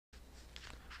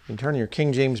You turn your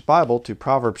King James Bible to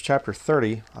Proverbs chapter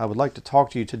 30. I would like to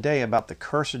talk to you today about the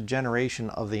cursed generation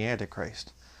of the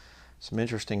Antichrist. Some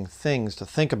interesting things to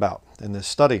think about in this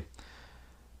study.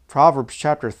 Proverbs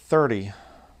chapter 30,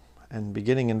 and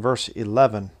beginning in verse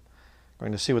 11, we're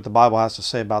going to see what the Bible has to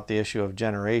say about the issue of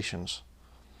generations.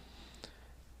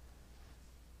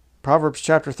 Proverbs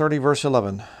chapter 30, verse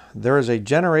 11. There is a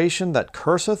generation that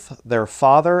curseth their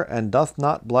father, and doth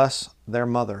not bless their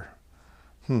mother.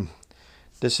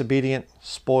 Disobedient,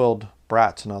 spoiled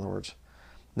brats, in other words.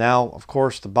 Now, of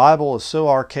course, the Bible is so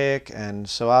archaic and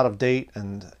so out of date,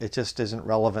 and it just isn't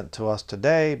relevant to us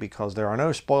today because there are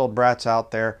no spoiled brats out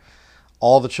there.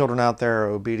 All the children out there are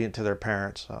obedient to their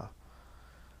parents.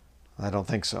 I don't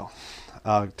think so.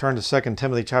 Turn to 2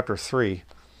 Timothy chapter 3.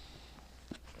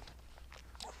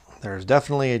 There's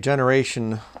definitely a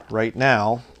generation right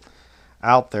now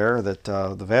out there that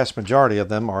the vast majority of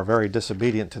them are very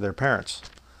disobedient to their parents.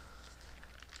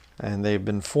 And they've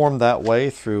been formed that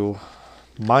way through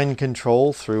mind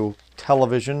control, through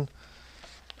television,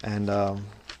 and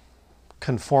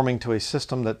conforming to a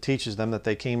system that teaches them that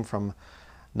they came from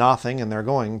nothing and they're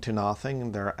going to nothing.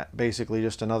 And they're basically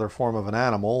just another form of an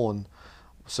animal, and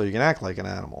so you can act like an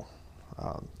animal.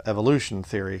 Evolution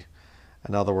theory,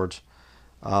 in other words.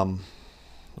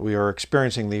 We are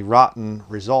experiencing the rotten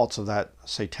results of that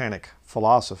satanic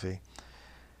philosophy.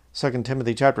 2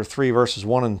 Timothy chapter 3, verses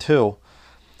 1 and 2.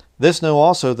 This know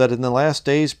also, that in the last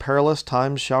days perilous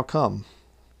times shall come.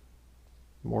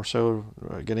 More so,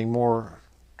 getting more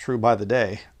true by the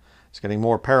day. It's getting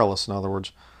more perilous, in other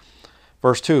words.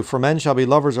 Verse 2, For men shall be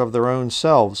lovers of their own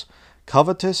selves,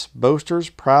 covetous, boasters,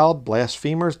 proud,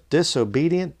 blasphemers,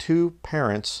 disobedient to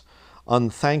parents,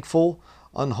 unthankful,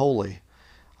 unholy.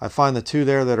 I find the two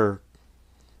there that are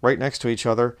right next to each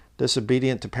other,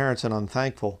 disobedient to parents and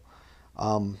unthankful.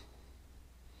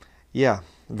 Yeah,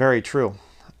 very true.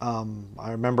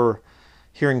 I remember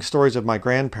hearing stories of my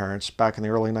grandparents back in the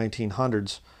early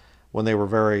 1900s when they were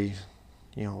very,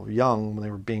 young,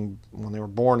 when they were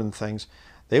born and things.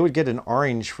 They would get an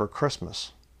orange for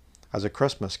Christmas as a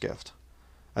Christmas gift,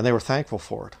 and they were thankful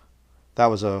for it. That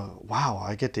was wow,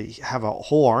 I get to have a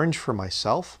whole orange for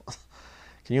myself.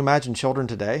 Can you imagine children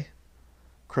today?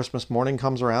 Christmas morning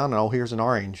comes around and, oh, here's an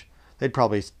orange. They'd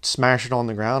probably smash it on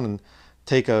the ground and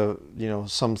take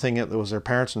something that was their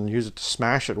parents and use it to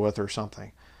smash it with or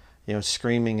something.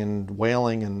 Screaming and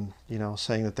wailing and,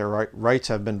 saying that their rights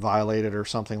have been violated or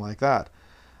something like that.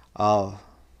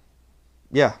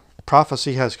 Yeah,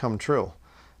 prophecy has come true.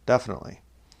 Definitely.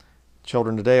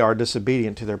 Children today are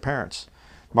disobedient to their parents.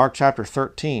 Mark chapter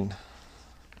 13.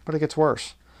 But it gets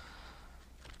worse.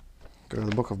 Go to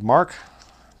the book of Mark,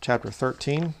 chapter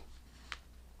 13.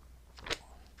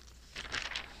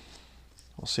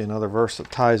 We'll see another verse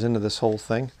that ties into this whole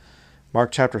thing.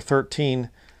 Mark chapter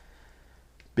 13,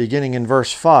 beginning in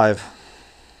verse 5.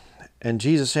 And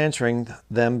Jesus answering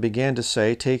them began to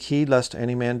say, Take heed lest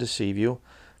any man deceive you.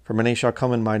 For many shall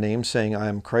come in my name, saying, I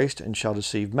am Christ, and shall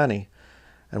deceive many.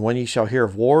 And when ye shall hear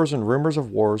of wars and rumors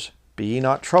of wars, be ye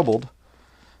not troubled,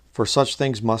 for such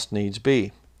things must needs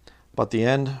be. But the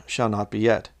end shall not be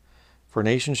yet. For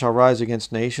nation shall rise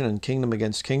against nation, and kingdom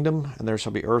against kingdom, and there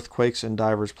shall be earthquakes in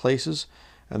divers places,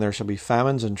 and there shall be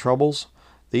famines and troubles.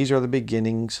 These are the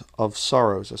beginnings of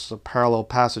sorrows. This is a parallel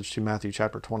passage to Matthew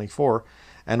chapter 24,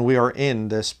 and we are in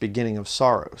this beginning of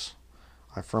sorrows.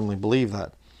 I firmly believe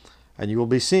that. And you will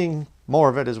be seeing more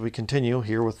of it as we continue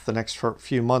here with the next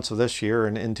few months of this year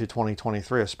and into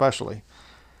 2023 especially.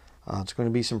 It's going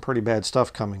to be some pretty bad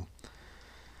stuff coming.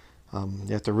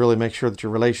 You have to really make sure that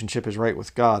your relationship is right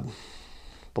with God.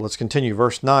 But let's continue.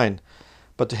 Verse 9.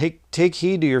 But take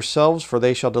heed to yourselves, for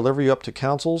they shall deliver you up to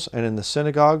councils, and in the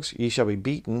synagogues ye shall be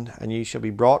beaten, and ye shall be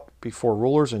brought before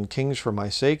rulers and kings for my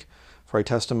sake, for a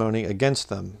testimony against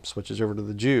them. Switches over to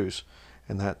the Jews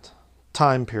in that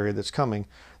time period that's coming,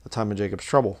 the time of Jacob's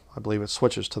trouble. I believe it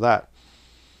switches to that.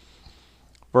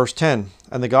 Verse 10.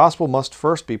 And the gospel must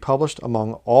first be published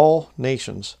among all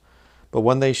nations. But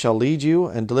when they shall lead you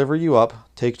and deliver you up,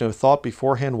 take no thought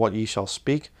beforehand what ye shall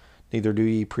speak, neither do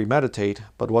ye premeditate,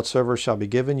 but whatsoever shall be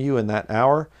given you in that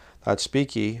hour, that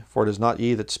speak ye, for it is not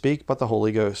ye that speak, but the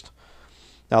Holy Ghost.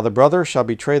 Now the brother shall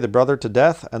betray the brother to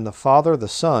death, and the father the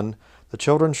son. The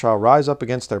children shall rise up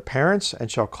against their parents, and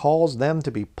shall cause them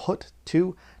to be put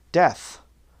to death.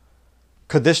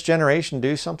 Could this generation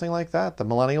do something like that? The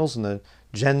millennials and the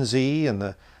Gen Z and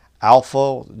the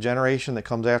Alpha generation that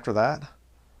comes after that?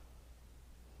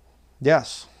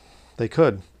 Yes, they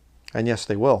could, and yes,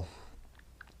 they will.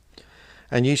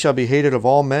 And ye shall be hated of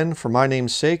all men for my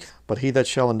name's sake, but he that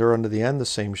shall endure unto the end, the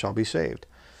same shall be saved.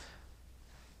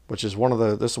 which is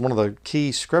this is one of the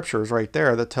key scriptures right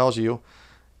there that tells you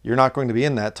you're not going to be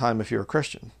in that time if you're a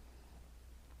Christian.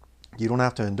 You don't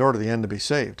have to endure to the end to be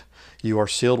saved. You are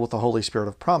sealed with the Holy Spirit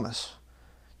of promise.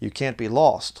 You can't be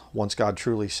lost once God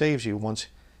truly saves you, once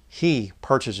He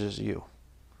purchases you.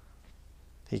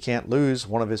 He can't lose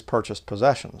one of His purchased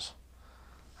possessions.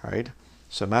 All right?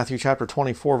 So Matthew chapter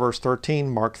 24, verse 13,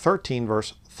 Mark 13,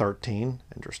 verse 13,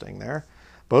 interesting there,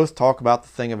 both talk about the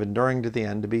thing of enduring to the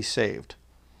end to be saved.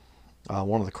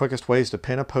 One of the quickest ways to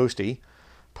pin a postie,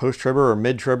 post-tribber or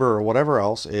mid-tribber or whatever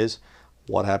else, is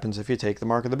what happens if you take the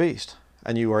mark of the beast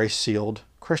and you are a sealed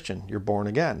Christian. You're born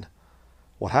again.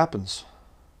 What happens?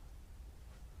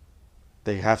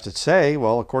 They have to say,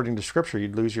 well, according to Scripture,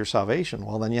 you'd lose your salvation.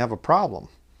 Well, then you have a problem.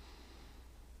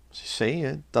 See,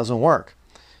 it doesn't work.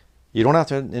 You don't have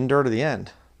to endure to the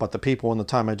end, but the people in the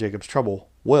time of Jacob's trouble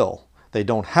will. They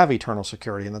don't have eternal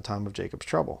security in the time of Jacob's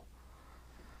trouble.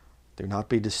 Do not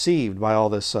be deceived by all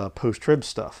this post-trib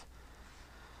stuff.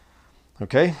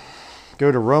 Okay,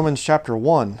 go to Romans chapter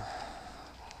 1.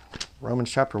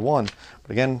 Romans chapter 1.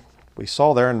 But again, we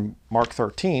saw there in Mark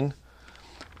 13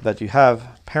 that you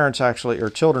have parents actually, or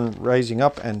children raising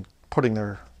up and putting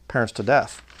their parents to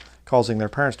death, causing their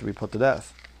parents to be put to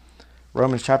death.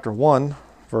 Romans chapter 1,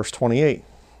 verse 28.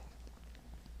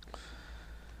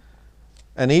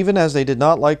 And even as they did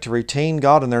not like to retain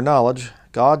God in their knowledge,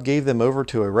 God gave them over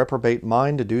to a reprobate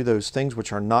mind to do those things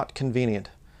which are not convenient,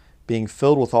 being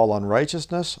filled with all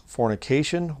unrighteousness,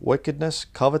 fornication, wickedness,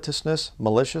 covetousness,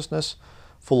 maliciousness,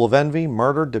 full of envy,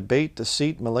 murder, debate,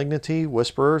 deceit, malignity,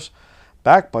 whisperers,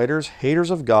 backbiters, haters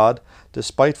of God,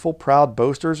 despiteful, proud,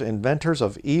 boasters, inventors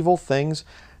of evil things,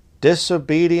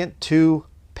 disobedient to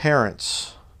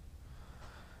parents,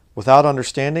 without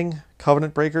understanding,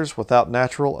 covenant breakers, without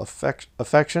natural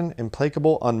affection,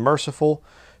 implacable, unmerciful,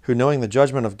 who knowing the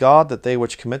judgment of God, that they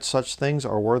which commit such things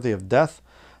are worthy of death,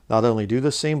 not only do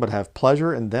the same, but have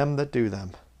pleasure in them that do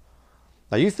them.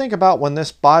 Now you think about when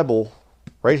this Bible,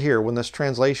 right here, when this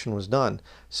translation was done,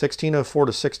 1604 to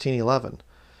 1611,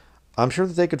 I'm sure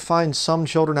that they could find some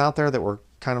children out there that were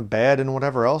kind of bad and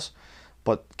whatever else,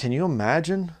 but can you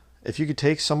imagine if you could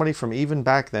take somebody from even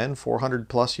back then, 400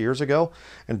 plus years ago,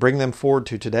 and bring them forward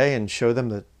to today and show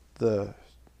them the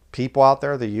people out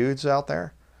there, the youths out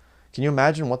there? Can you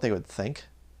imagine what they would think?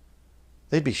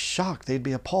 They'd be shocked. They'd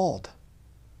be appalled.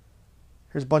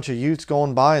 Here's a bunch of youths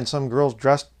going by and some girl's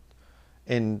dressed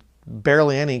in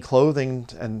barely any clothing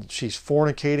and she's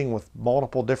fornicating with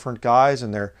multiple different guys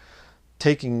and they're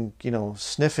taking,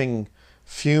 sniffing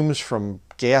fumes from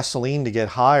gasoline to get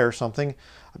high or something.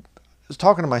 I was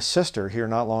talking to my sister here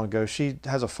not long ago. She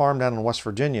has a farm down in West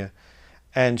Virginia,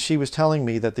 and she was telling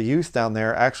me that the youth down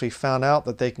there actually found out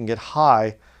that they can get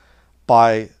high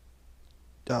by,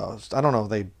 I don't know,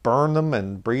 they burn them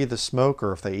and breathe the smoke,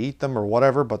 or if they eat them or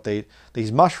whatever, but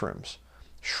these mushrooms,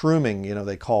 shrooming,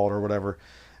 they call it or whatever,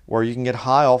 where you can get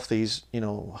high off these,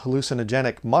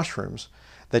 hallucinogenic mushrooms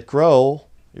that grow,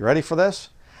 you ready for this?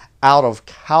 Out of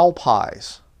cow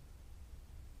pies.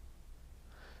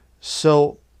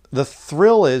 So the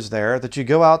thrill is there that you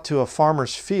go out to a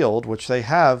farmer's field, which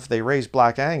they raise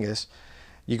Black Angus.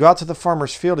 You go out to the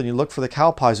farmer's field and you look for the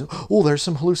cow pies. Oh, there's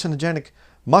some hallucinogenic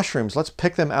mushrooms. Let's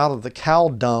pick them out of the cow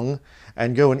dung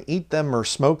and go and eat them or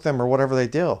smoke them or whatever they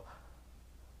do.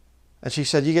 And she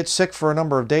said you get sick for a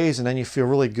number of days and then you feel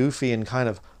really goofy and kind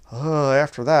of,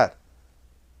 after that.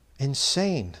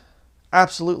 Insane.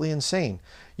 Absolutely insane.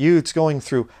 Youths going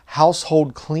through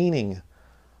household cleaning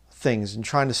things and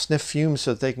trying to sniff fumes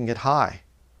so that they can get high.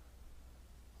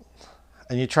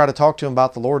 And you try to talk to them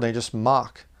about the Lord and they just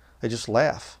mock. They just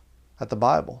laugh at the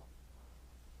Bible.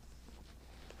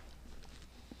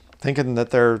 Thinking that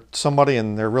they're somebody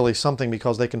and they're really something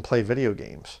because they can play video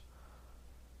games.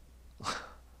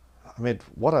 I mean,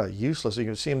 what a useless... You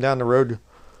can see them down the road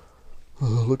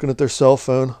looking at their cell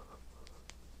phone,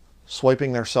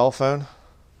 swiping their cell phone.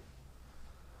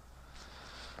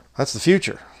 That's the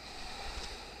future.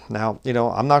 Now,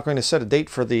 I'm not going to set a date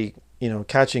for the,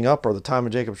 catching up or the time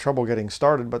of Jacob's trouble getting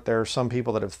started, but there are some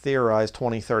people that have theorized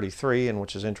 2033, and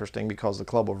which is interesting because the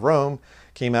Club of Rome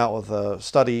came out with a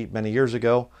study many years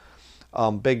ago,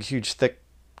 big, huge, thick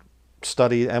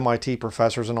study, MIT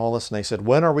professors and all this, and they said,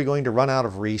 when are we going to run out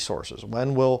of resources?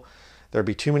 When will there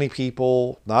be too many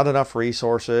people, not enough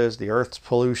resources, the Earth's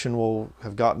pollution will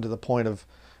have gotten to the point of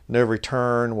no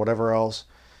return, whatever else.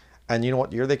 And you know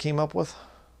what year they came up with?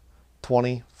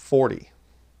 2040.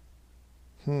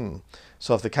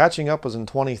 So if the catching up was in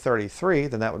 2033,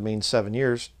 then that would mean 7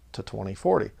 years to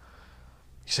 2040. You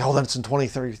say, oh, then it's in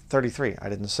 2033. I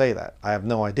didn't say that. I have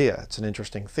no idea. It's an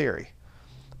interesting theory.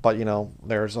 But,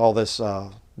 there's all this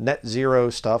net zero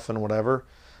stuff and whatever.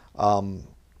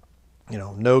 You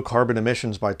know, no carbon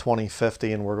emissions by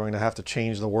 2050, and we're going to have to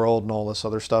change the world and all this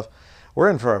other stuff. We're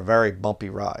in for a very bumpy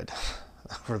ride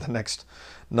for the next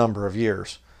number of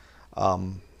years.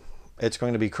 It's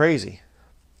going to be crazy.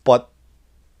 But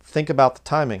think about the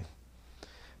timing.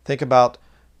 Think about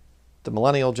the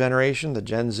millennial generation, the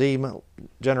Gen Z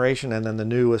generation, and then the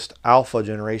newest alpha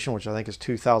generation, which I think is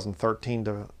 2013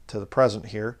 to the present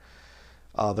here.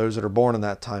 Those that are born in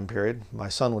that time period. My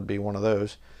son would be one of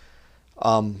those.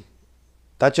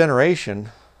 That generation,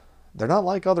 they're not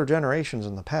like other generations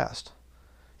in the past.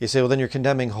 You say, well, then you're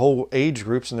condemning whole age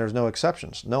groups and there's no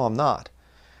exceptions. No, I'm not.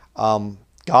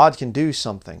 God can do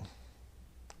something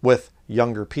with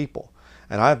younger people.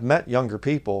 And I've met younger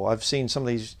people. I've seen some of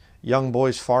these young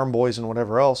boys, farm boys and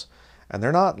whatever else, and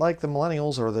they're not like the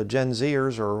millennials or the Gen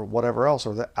Zers or whatever else,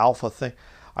 or the alpha thing.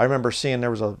 I remember seeing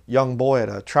there was a young boy at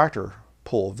a tractor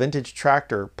pull, vintage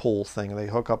tractor pull thing. They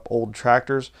hook up old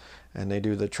tractors and they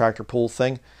do the tractor pull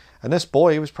thing. And this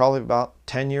boy, he was probably about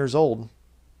 10 years old.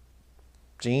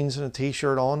 Jeans and a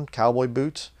t-shirt on, cowboy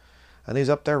boots, and he's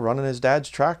up there running his dad's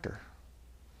tractor.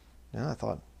 Yeah, I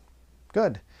thought,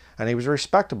 good. And he was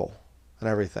respectable and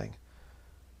everything.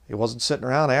 He wasn't sitting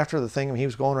around after the thing. He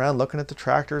was going around looking at the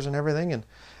tractors and everything.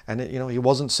 And you know, he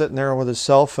wasn't sitting there with his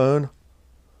cell phone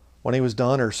when he was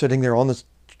done, or sitting there on the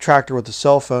tractor with the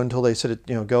cell phone until they said,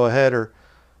 you know, go ahead. Or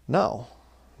no.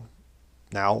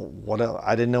 Now, what?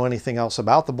 I didn't know anything else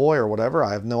about the boy or whatever.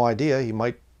 I have no idea. He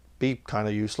might be kind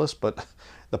of useless. But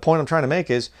the point I'm trying to make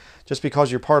is, just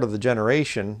because you're part of the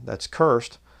generation that's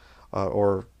cursed,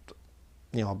 or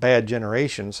you know, a bad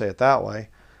generation, say it that way,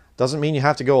 doesn't mean you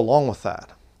have to go along with that.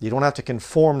 You don't have to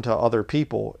conform to other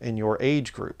people in your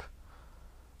age group.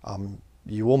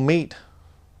 You will meet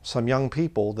some young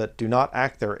people that do not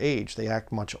act their age. They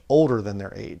act much older than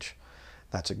their age.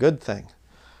 That's a good thing.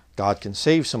 God can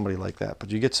save somebody like that.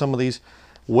 But you get some of these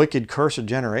wicked, cursed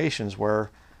generations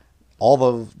where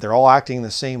they're all acting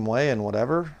the same way and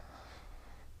whatever.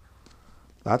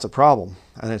 That's a problem.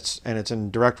 And it's in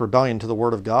direct rebellion to the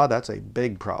Word of God. That's a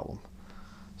big problem.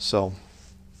 So,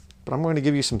 but I'm going to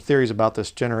give you some theories about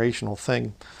this generational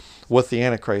thing with the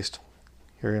Antichrist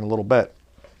here in a little bit.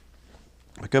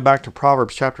 But go back to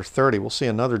Proverbs chapter 30. We'll see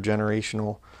another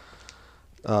generational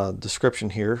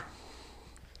description here.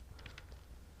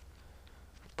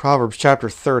 Proverbs chapter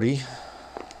 30.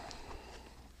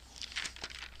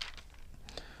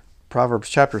 Proverbs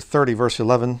chapter 30, verse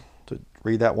 11. To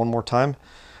read that one more time.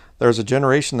 There is a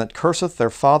generation that curseth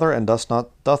their father and doth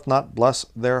not bless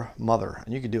their mother.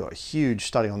 And you could do a huge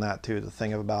study on that too. The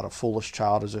thing about a foolish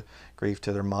child is a grief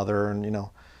to their mother and, you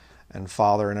know, and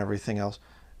father and everything else.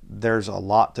 There's a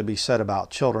lot to be said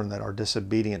about children that are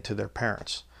disobedient to their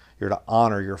parents. You're to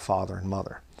honor your father and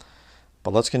mother.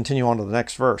 But let's continue on to the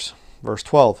next verse. Verse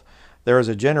 12. There is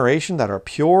a generation that are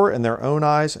pure in their own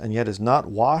eyes and yet is not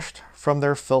washed from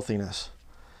their filthiness.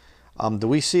 Do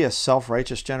we see a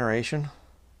self-righteous generation?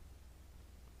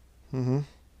 A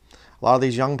lot of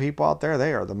these young people out there,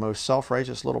 they are the most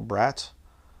self-righteous little brats.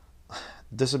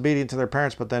 Disobedient to their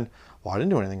parents, but then, well, I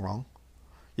didn't do anything wrong.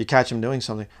 You catch them doing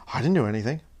something. I didn't do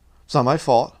anything. It's not my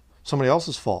fault. Somebody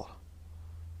else's fault.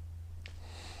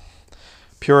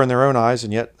 Pure in their own eyes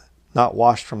and yet not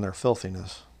washed from their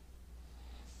filthiness.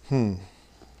 Let's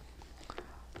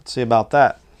see about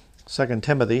that. 2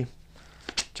 Timothy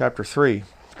chapter 3.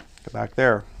 Go back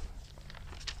there.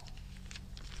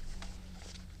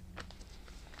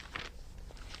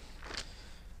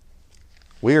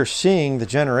 We are seeing the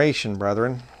generation,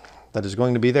 brethren, that is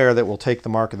going to be there that will take the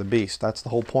mark of the beast. That's the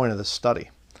whole point of this study.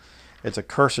 It's a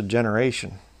cursed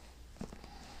generation.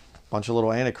 Bunch of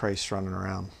little antichrists running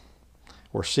around.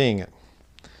 We're seeing it.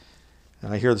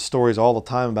 And I hear the stories all the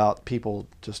time about people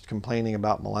just complaining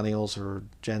about millennials or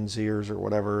Gen Zers or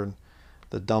whatever, and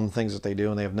the dumb things that they do,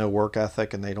 and they have no work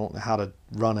ethic and they don't know how to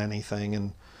run anything,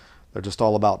 and they're just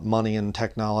all about money and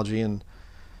technology and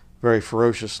very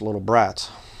ferocious little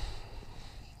brats.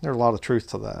 There's a lot of truth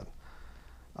to that.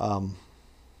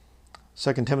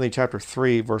 2 Timothy chapter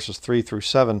 3, verses 3 through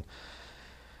 7.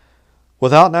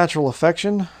 Without natural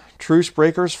affection, truce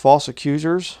breakers, false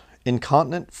accusers,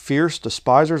 incontinent, fierce,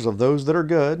 despisers of those that are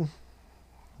good.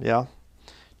 Yeah.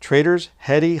 Traitors,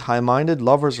 heady, high-minded,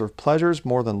 lovers of pleasures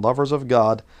more than lovers of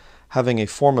God, having a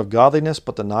form of godliness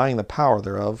but denying the power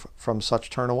thereof, from such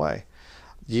turn away.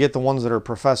 You get the ones that are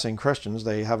professing Christians.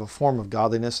 They have a form of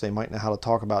godliness. They might know how to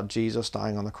talk about Jesus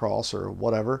dying on the cross or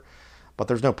whatever, but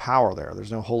there's no power there.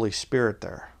 There's no Holy Spirit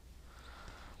there.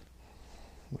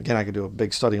 Again, I could do a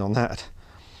big study on that.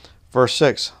 Verse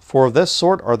 6, for of this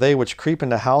sort are they which creep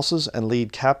into houses and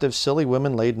lead captive silly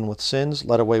women laden with sins,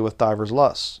 led away with divers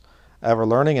lusts, ever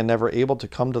learning and never able to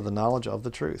come to the knowledge of the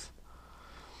truth.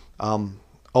 I'm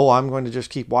going to just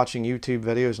keep watching YouTube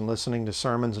videos and listening to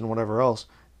sermons and whatever else.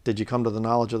 Did you come to the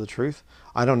knowledge of the truth?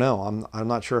 I don't know. I'm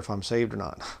not sure if I'm saved or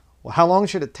not. Well, how long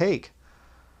should it take?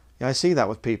 Yeah, I see that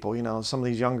with people, some of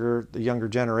these the younger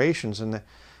generations, and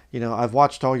I've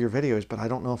watched all your videos, but I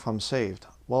don't know if I'm saved.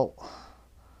 Well,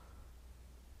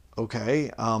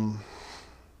 okay,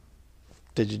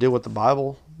 did you do what the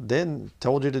Bible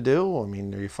told you to do? I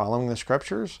mean, are you following the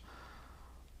scriptures?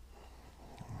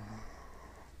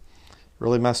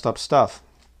 Really messed up stuff.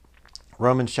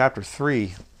 Romans chapter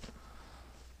 3.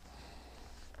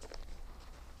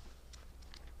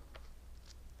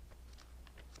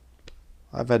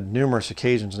 I've had numerous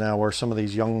occasions now where some of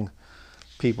these young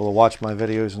people will watch my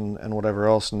videos and whatever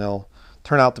else, and they'll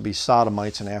turn out to be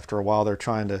sodomites, and after a while they're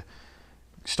trying to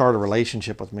start a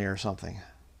relationship with me or something.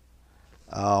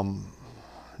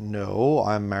 No,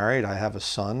 I'm married. I have a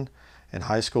son. In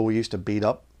high school, we used to beat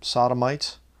up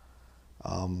sodomites.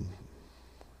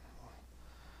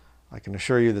 I can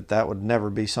assure you that that would never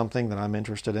be something that I'm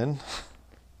interested in.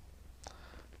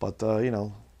 But,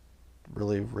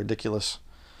 really ridiculous,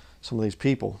 some of these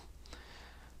people.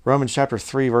 Romans chapter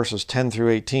 3, verses 10 through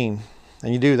 18.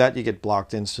 And you do that, you get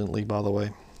blocked instantly, by the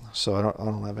way. So I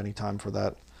don't have any time for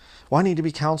that. Well, I need to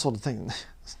be counseled to think.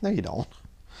 No, you don't.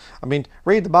 I mean,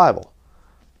 read the Bible.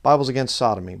 Bible's against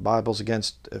sodomy. Bible's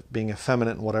against being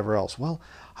effeminate and whatever else. Well,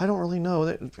 I don't really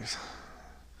know.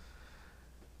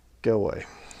 Go away.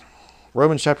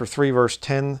 Romans chapter 3, verse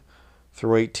 10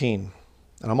 through 18.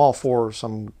 And I'm all for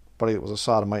somebody that was a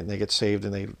sodomite and they get saved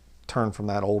and they turn from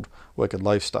that old wicked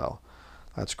lifestyle.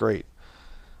 That's great.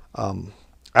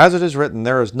 As it is written,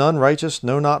 there is none righteous,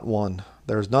 no, not one.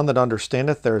 There is none that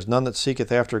understandeth, there is none that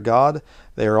seeketh after God.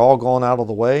 They are all gone out of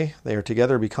the way. They are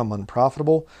together become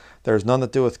unprofitable. There is none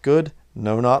that doeth good,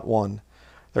 no, not one.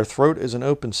 Their throat is an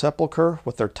open sepulchre.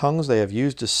 With their tongues they have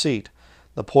used deceit.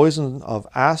 The poison of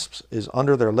asps is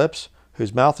under their lips,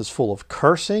 whose mouth is full of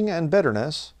cursing and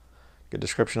bitterness. Good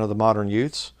description of the modern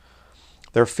youths.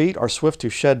 Their feet are swift to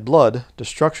shed blood.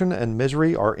 Destruction and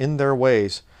misery are in their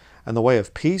ways. And the way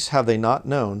of peace have they not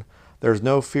known. There is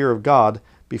no fear of God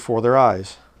before their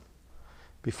eyes.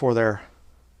 Before their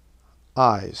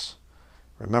eyes.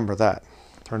 Remember that.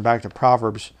 Turn back to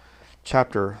Proverbs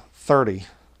chapter 30.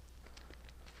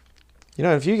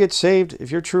 If you get saved,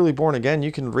 if you're truly born again,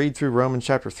 you can read through Romans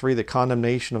chapter 3, the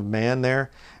condemnation of man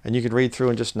there, and you can read through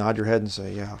and just nod your head and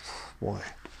say, yeah, boy,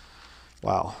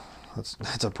 wow,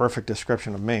 that's a perfect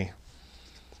description of me.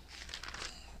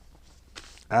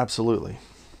 Absolutely.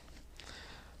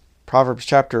 Proverbs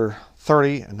chapter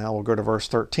 30, and now we'll go to verse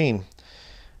 13.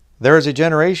 There is a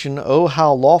generation, oh,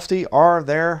 how lofty are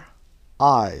their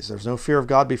eyes. There's no fear of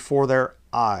God before their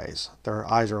eyes. Their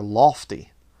eyes are lofty.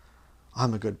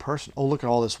 I'm a good person. Oh, look at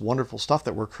all this wonderful stuff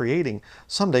that we're creating.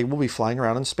 Someday we'll be flying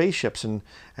around in spaceships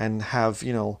and have,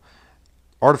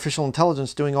 artificial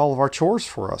intelligence doing all of our chores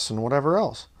for us and whatever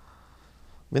else.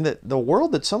 I mean, the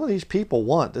world that some of these people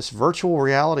want, this virtual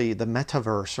reality, the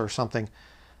metaverse or something,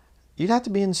 you'd have to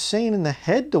be insane in the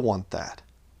head to want that.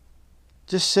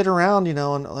 Just sit around,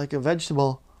 and like a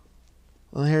vegetable.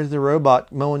 Well, here's the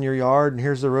robot mowing your yard, and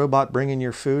here's the robot bringing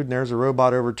your food, and there's a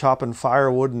robot over chopping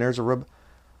firewood, and there's a robot.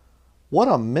 What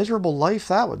a miserable life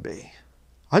that would be.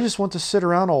 I just want to sit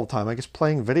around all the time, I guess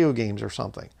playing video games or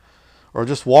something. Or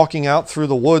just walking out through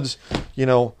the woods,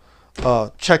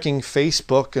 checking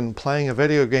Facebook and playing a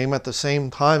video game at the same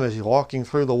time as you're walking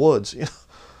through the woods.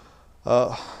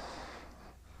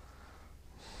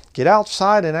 Get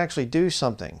outside and actually do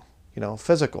something,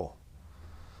 physical.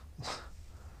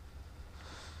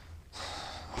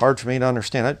 Hard for me to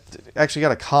understand. I actually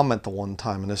got a comment the one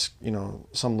time, and this,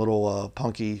 some little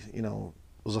punky,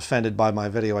 was offended by my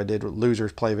video I did with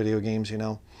losers play video games,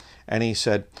 and he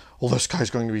said, well, this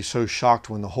guy's going to be so shocked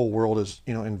when the whole world is,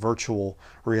 in virtual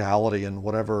reality and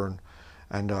whatever,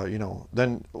 and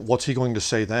then what's he going to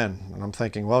say then? And I'm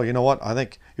thinking, well, you know what? I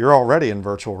think you're already in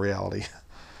virtual reality,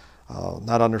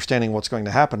 not understanding what's going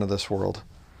to happen to this world.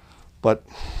 But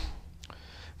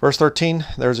verse 13,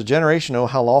 there's a generation, oh,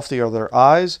 how lofty are their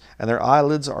eyes, and their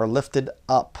eyelids are lifted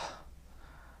up.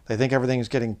 They think everything's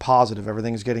getting positive,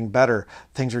 everything's getting better.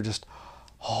 Things are just,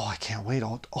 oh, I can't wait.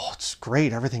 Oh, it's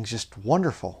great. Everything's just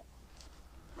wonderful.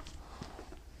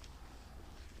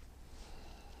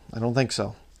 I don't think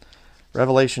so.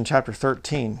 Revelation chapter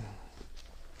 13.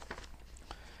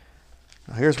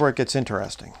 Now here's where it gets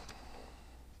interesting.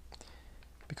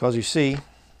 Because you see,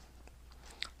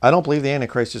 I don't believe the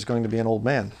Antichrist is going to be an old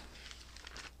man.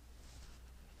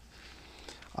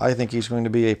 I think he's going to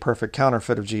be a perfect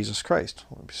counterfeit of Jesus Christ.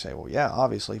 You say, well, yeah,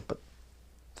 obviously, but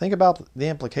think about the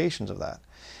implications of that.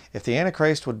 If the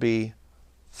Antichrist would be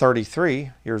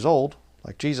 33 years old,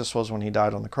 like Jesus was when he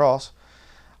died on the cross,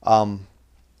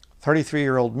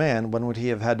 33-year-old man, when would he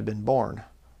have had to been born?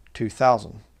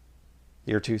 2000.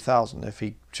 Year 2000. If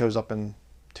he shows up in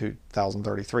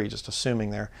 2033, just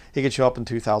assuming there. He could show up in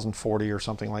 2040 or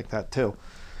something like that too.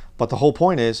 But the whole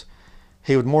point is,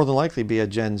 he would more than likely be a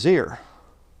Gen Zer.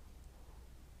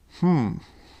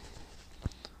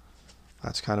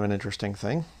 That's kind of an interesting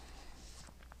thing.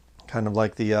 Kind of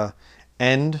like the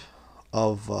end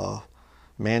of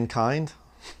mankind,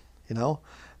 you know,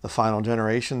 the final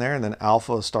generation there, and then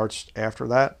Alpha starts after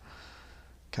that.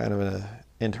 Kind of an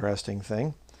interesting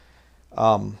thing.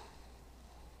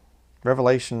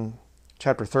 Revelation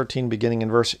chapter 13, beginning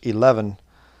in verse 11.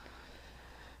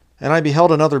 And I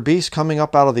beheld another beast coming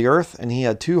up out of the earth, and he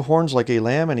had 2 horns like a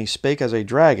lamb, and he spake as a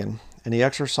dragon. And he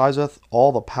exerciseth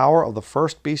all the power of the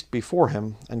first beast before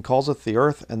him, and causeth the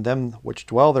earth and them which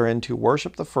dwell therein to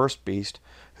worship the first beast,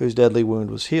 whose deadly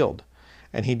wound was healed.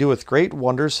 And he doeth great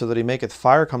wonders, so that he maketh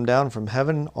fire come down from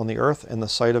heaven on the earth in the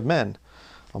sight of men.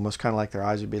 Almost kind of like their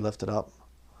eyes would be lifted up.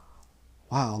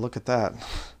 Wow, look at that.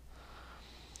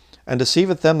 And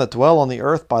deceiveth them that dwell on the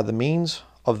earth by the means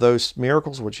of those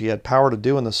miracles which he had power to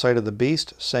do in the sight of the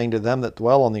beast, saying to them that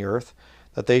dwell on the earth,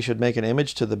 that they should make an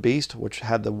image to the beast, which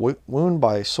had the wound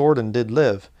by a sword and did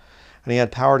live. And he had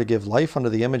power to give life unto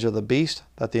the image of the beast,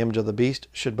 that the image of the beast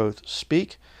should both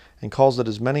speak, and cause that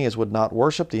as many as would not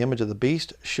worship the image of the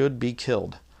beast should be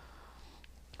killed.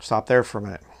 Stop there for a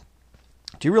minute.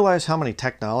 Do you realize how many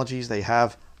technologies they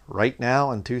have right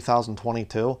now in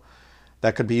 2022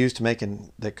 that could be used to make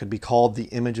that could be called the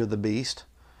image of the beast?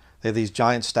 They have these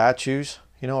giant statues,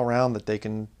 you know, around that they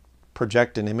can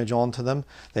project an image onto them.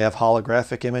 They have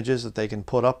holographic images that they can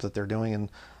put up that they're doing in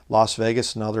Las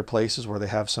Vegas and other places where they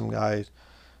have some guy,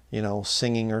 you know,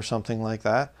 singing or something like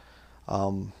that.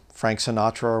 Frank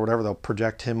Sinatra or whatever, they'll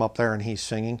project him up there and he's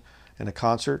singing in a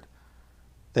concert.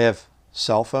 They have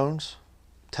cell phones,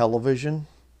 television.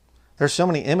 There's so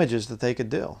many images that they could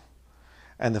do.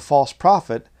 And the false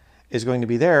prophet is going to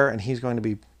be there, and he's going to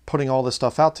be putting all this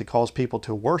stuff out to cause people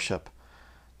to worship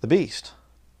the beast.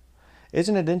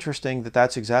 Isn't it interesting that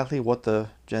that's exactly what the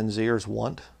Gen Zers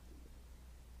want?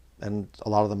 And a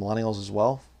lot of the millennials as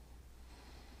well.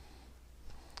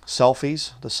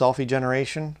 Selfies, the selfie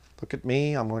generation. Look at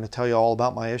me, I'm going to tell you all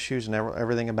about my issues and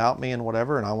everything about me and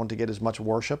whatever, and I want to get as much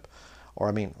worship, or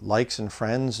I mean likes and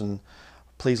friends, and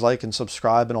please like and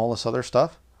subscribe and all this other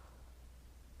stuff.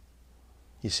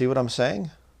 You see what I'm saying?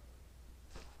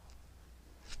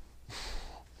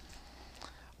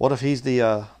 What if he's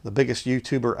the biggest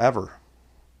YouTuber ever?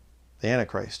 The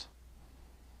Antichrist.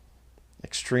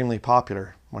 Extremely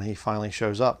popular when he finally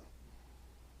shows up.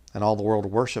 And all the world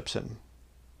worships him.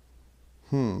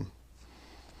 Then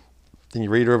you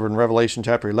read over in Revelation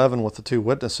chapter 11 with the 2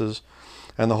 witnesses,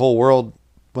 and the whole world,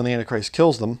 when the Antichrist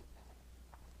kills them,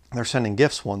 they're sending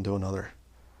gifts one to another.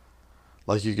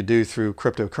 Like you could do through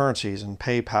cryptocurrencies and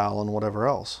PayPal and whatever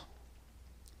else.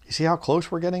 You see how close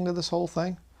we're getting to this whole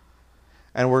thing?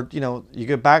 And we're, you know, you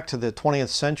get back to the 20th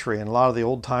century, and a lot of the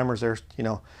old timers,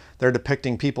 they're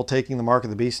depicting people taking the mark of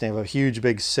the beast, and they have a huge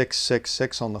big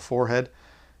 666 on the forehead.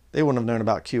 They wouldn't have known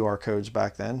about QR codes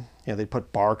back then. You know, they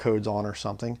put barcodes on or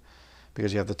something,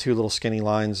 because you have the 2 little skinny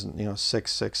lines, and, you know,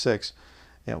 666,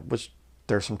 you know, which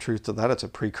there's some truth to that. It's a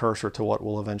precursor to what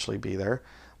will eventually be there.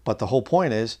 But the whole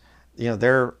point is, you know,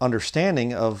 their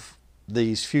understanding of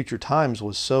these future times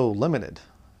was so limited,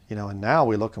 you know, and now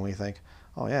we look and we think,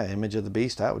 oh yeah, image of the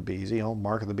beast, that would be easy. You know,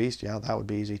 mark of the beast, yeah, that would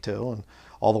be easy too. And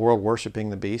all the world worshiping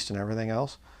the beast and everything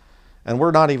else. And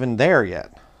we're not even there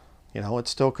yet. You know, it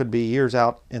still could be years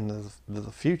out in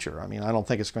the future. I mean, I don't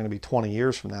think it's going to be 20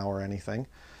 years from now or anything.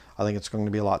 I think it's going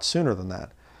to be a lot sooner than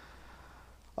that.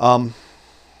 But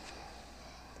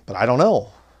I don't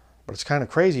know. But it's kind of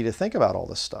crazy to think about all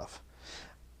this stuff.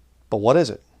 But what is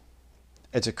it?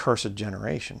 It's a cursed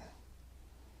generation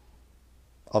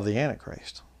of the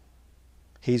Antichrist.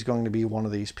 He's going to be one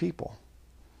of these people.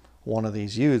 One of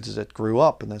these youths that grew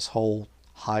up in this whole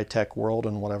high-tech world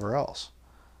and whatever else.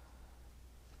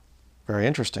 Very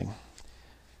interesting.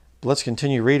 But let's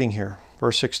continue reading here.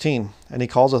 Verse 16. And he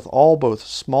causeth all, both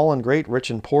small and great, rich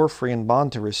and poor, free and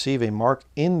bond, to receive a mark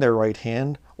in their right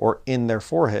hand or in their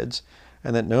foreheads,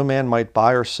 and that no man might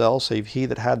buy or sell save he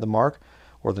that had the mark,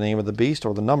 or the name of the beast,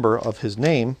 or the number of his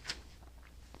name.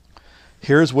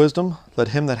 Here is wisdom. Let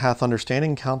him that hath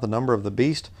understanding count the number of the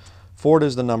beast, for it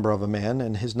is the number of a man,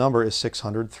 and his number is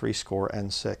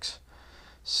 666.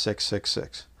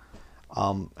 666.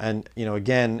 And,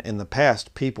 again, in the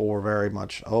past, people were very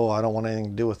much, oh, I don't want anything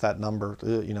to do with that number,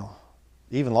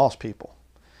 even lost people.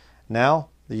 Now,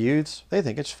 the youths, they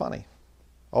think it's funny.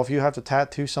 Oh, if you have to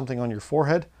tattoo something on your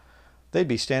forehead, they'd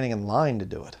be standing in line to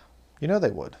do it.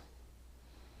 They would.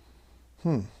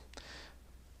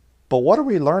 But what are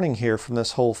we learning here from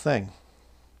this whole thing?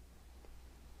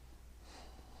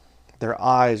 Their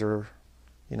eyes are,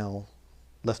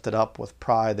 lifted up with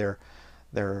pride,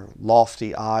 their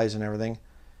lofty eyes and everything.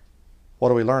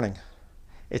 What are we learning?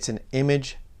 It's an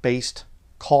image-based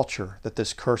culture that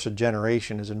this cursed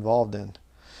generation is involved in.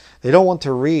 They don't want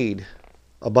to read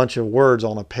a bunch of words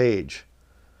on a page.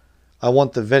 I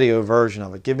want the video version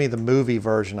of it. Give me the movie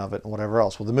version of it and whatever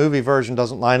else. Well, the movie version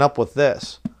doesn't line up with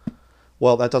this.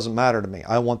 Well, that doesn't matter to me.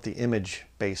 I want the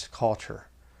image-based culture.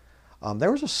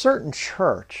 There was a certain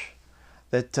church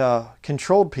that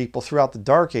controlled people throughout the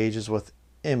Dark Ages with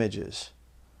images.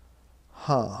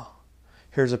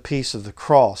 Here's a piece of the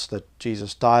cross that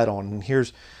Jesus died on, and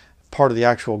here's part of the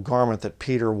actual garment that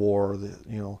Peter wore.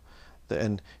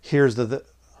 And here's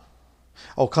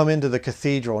come into the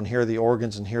cathedral and hear the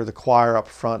organs and hear the choir up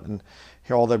front and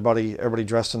hear everybody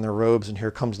dressed in their robes, and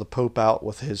here comes the Pope out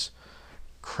with his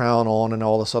crown on and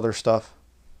all this other stuff.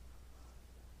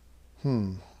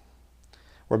 We're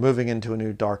moving into a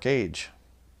new dark age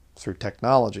through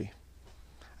technology.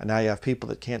 And now you have people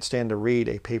that can't stand to read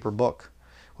a paper book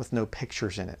with no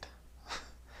pictures in it.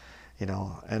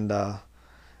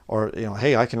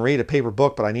 Hey, I can read a paper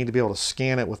book, but I need to be able to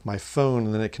scan it with my phone,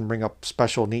 and then it can bring up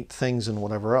special neat things and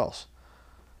whatever else.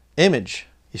 Image,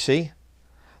 you see?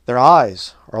 Their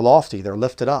eyes are lofty, they're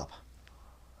lifted up.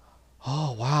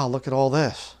 Oh, wow, look at all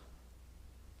this.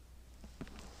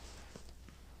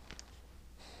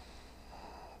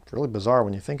 It's really bizarre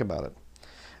when you think about it.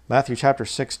 Matthew chapter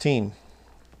 16.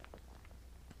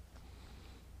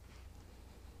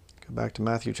 Go back to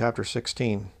Matthew chapter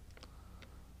 16.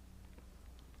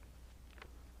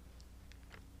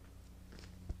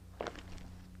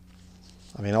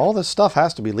 All this stuff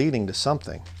has to be leading to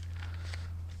something.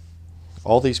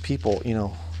 All these people,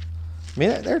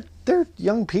 they're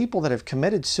young people that have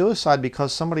committed suicide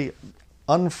because somebody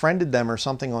unfriended them or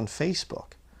something on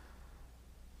Facebook.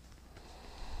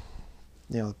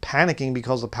 Panicking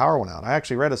because the power went out. I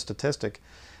actually read a statistic.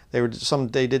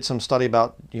 They did some study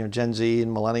about Gen Z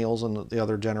and millennials and the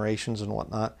other generations and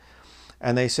whatnot,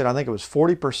 and they said, I think it was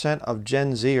 40% of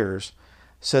Gen Zers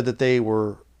said that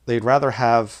they'd rather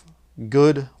have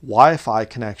good Wi-Fi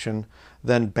connection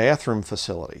than bathroom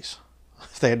facilities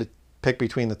if they had to pick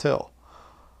between the two.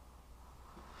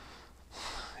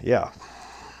 Yeah.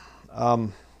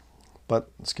 But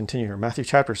let's continue here. Matthew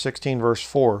chapter 16, verse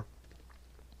 4.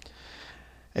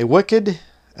 A wicked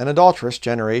and adulterous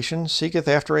generation seeketh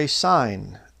after a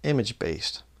sign,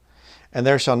 image-based. And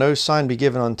there shall no sign be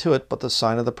given unto it but the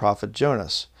sign of the prophet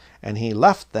Jonas. And he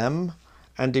left them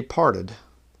and departed.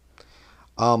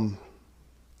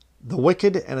 The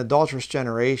wicked and adulterous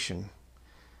generation,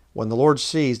 when the Lord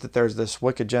sees that there's this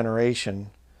wicked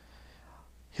generation,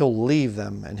 he'll leave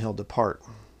them and he'll depart.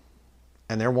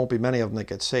 And there won't be many of them that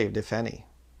get saved, if any.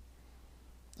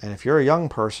 And if you're a young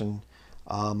person,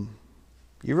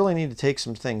 you really need to take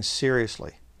some things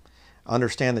seriously.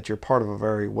 Understand that you're part of a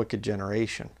very wicked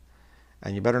generation.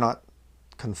 And you better not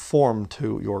conform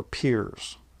to your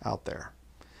peers out there.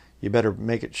 You better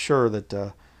make it sure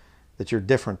that you're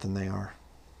different than they are.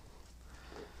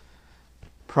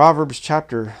 Proverbs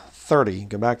chapter 30.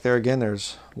 Go back there again.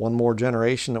 There's one more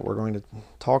generation that we're going to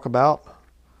talk about.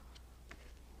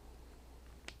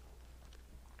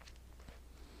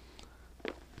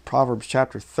 Proverbs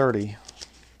chapter 30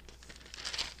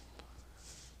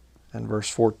 and verse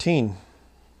 14.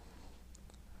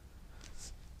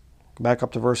 Go back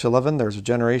up to verse 11. There's a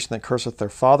generation that curseth their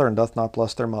father and doth not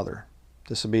bless their mother.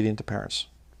 Disobedient to parents.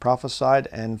 Prophesied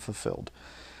and fulfilled.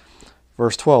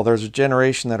 Verse 12, there's a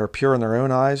generation that are pure in their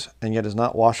own eyes, and yet is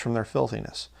not washed from their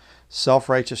filthiness.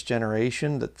 Self-righteous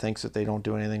generation that thinks that they don't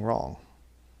do anything wrong.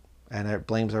 And it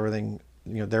blames everything,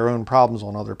 their own problems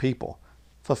on other people.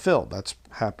 Fulfilled, that's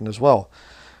happened as well.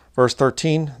 Verse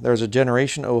 13, there's a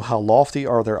generation, oh how lofty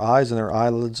are their eyes, and their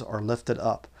eyelids are lifted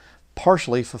up.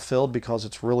 Partially fulfilled because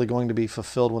it's really going to be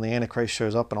fulfilled when the Antichrist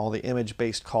shows up and all the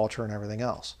image-based culture and everything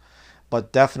else.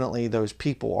 But definitely those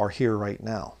people are here right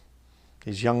now.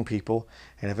 These young people,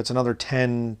 and if it's another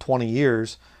 10, 20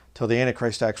 years till the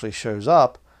Antichrist actually shows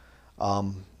up,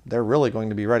 they're really going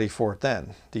to be ready for it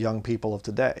then, the young people of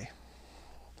today.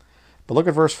 But look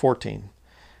at verse 14.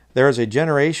 There is a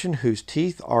generation whose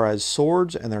teeth are as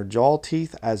swords, and their jaw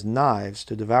teeth as knives,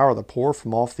 to devour the poor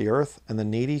from off the earth, and the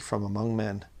needy from among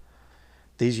men.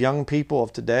 These young people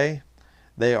of today,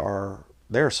 there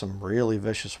are some really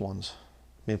vicious ones.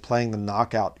 I mean, playing the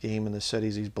knockout game in the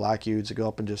cities, these black youths that go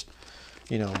up and just,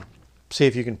 see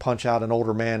if you can punch out an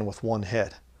older man with one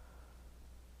hit.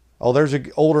 Oh, there's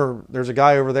a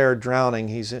guy over there drowning.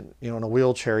 He's in a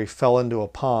wheelchair. He fell into a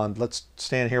pond. Let's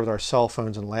stand here with our cell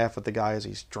phones and laugh at the guy as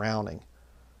he's drowning.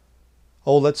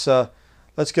 Oh, let's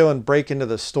go and break into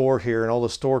the store here, and all the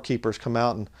storekeepers come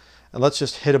out and let's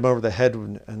just hit him over the head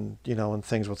and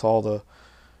things with all the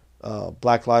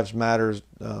Black Lives Matters,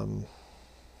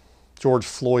 George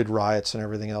Floyd riots and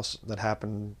everything else that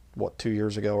happened 2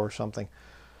 years ago or something.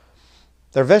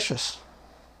 They're vicious.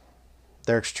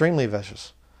 They're extremely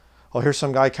vicious. Oh, here's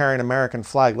some guy carrying an American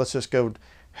flag. Let's just go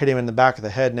hit him in the back of the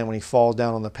head, and then when he falls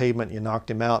down on the pavement, you knocked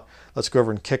him out. Let's go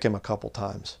over and kick him a couple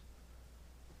times.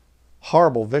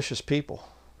 Horrible, vicious people.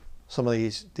 Some of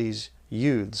these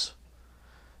youths,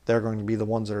 they're going to be the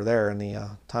ones that are there in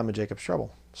the time of Jacob's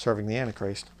trouble, serving the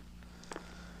Antichrist.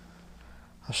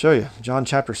 I'll show you. John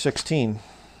chapter 16.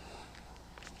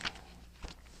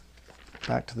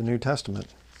 Back to the New Testament.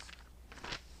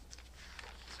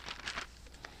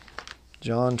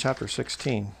 John chapter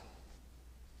 16.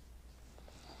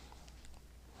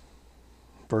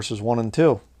 Verses 1 and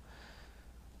 2.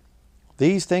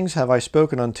 These things have I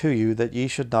spoken unto you, that ye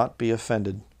should not be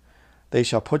offended. They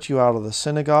shall put you out of the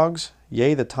synagogues.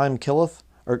 Yea, the time cometh,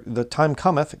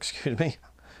 getting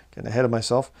ahead of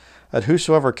myself, that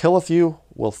whosoever killeth you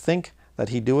will think that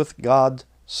he doeth God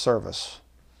service.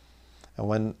 And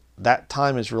when that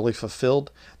time is really fulfilled,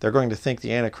 they're going to think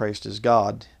the Antichrist is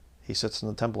God. He sits in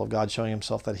the temple of God showing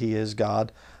himself that he is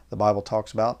God, the Bible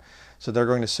talks about. So they're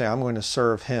going to say, I'm going to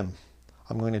serve him.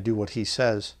 I'm going to do what he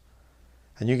says.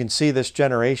 And you can see this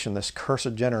generation, this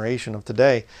cursed generation of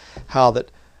today, how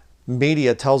that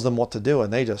media tells them what to do,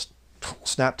 and they just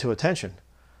snap to attention.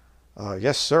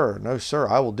 Yes, sir. No, sir.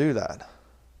 I will do that.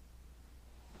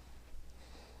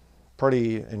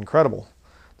 Pretty incredible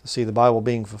to see the Bible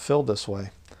being fulfilled this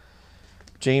way.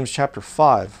 James chapter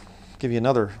 5. I'll give you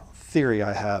another theory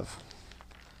I have.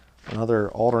 Another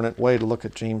alternate way to look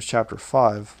at James chapter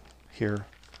 5 here.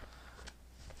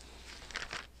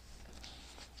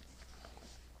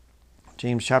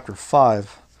 James chapter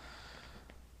 5,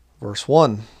 verse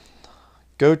 1.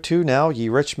 Go to now, ye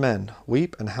rich men,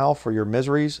 weep and howl for your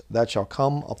miseries that shall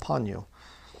come upon you.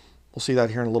 We'll see that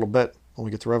here in a little bit when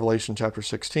we get to Revelation chapter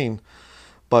 16.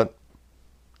 But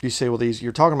you say, well,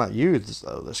 you're talking about youths,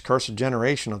 though, this cursed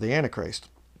generation of the Antichrist.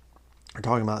 You're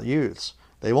talking about youths.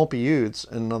 They won't be youths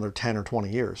in another 10 or 20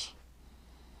 years.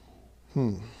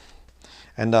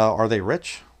 And are they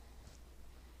rich?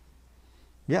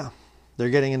 Yeah. They're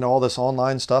getting into all this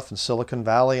online stuff in Silicon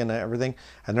Valley and everything,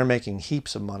 and they're making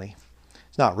heaps of money.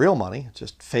 It's not real money. It's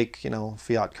just fake,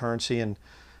 fiat currency and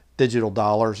digital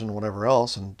dollars and whatever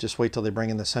else. And just wait till they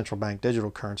bring in the central bank digital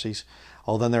currencies.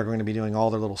 Oh, then they're going to be doing all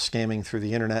their little scamming through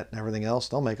the internet and everything else.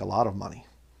 They'll make a lot of money.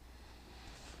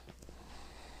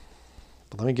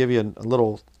 But let me give you a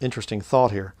little interesting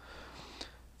thought here.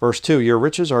 Verse 2, your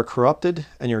riches are corrupted,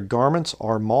 and your garments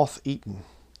are moth-eaten.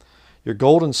 Your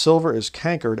gold and silver is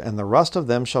cankered, and the rust of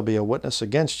them shall be a witness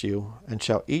against you, and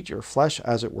shall eat your flesh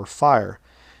as it were fire.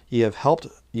 Ye have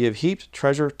heaped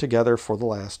treasure together for the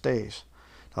last days.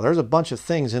 Now there's a bunch of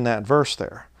things in that verse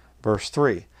there. Verse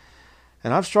 3.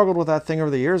 And I've struggled with that thing over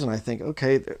the years, and I think,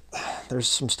 okay, there's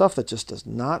some stuff that just does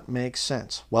not make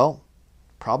sense. Well,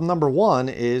 problem number one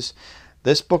is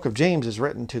this book of James is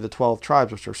written to the 12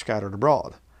 tribes which are scattered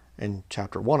abroad. In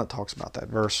chapter 1 it talks about that.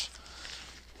 Verse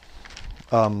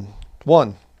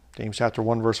 1. James chapter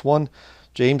 1 verse 1.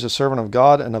 James, a servant of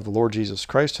God and of the Lord Jesus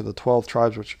Christ, to the 12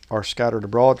 tribes which are scattered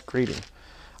abroad, greeting.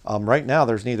 Right now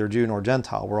there's neither Jew nor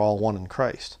Gentile. We're all one in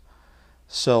Christ.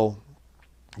 So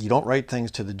you don't write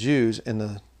things to the Jews in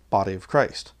the body of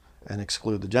Christ and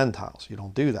exclude the Gentiles. You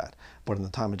don't do that. But in the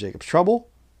time of Jacob's trouble,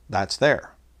 that's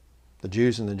there. The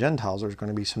Jews and the Gentiles, there's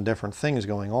going to be some different things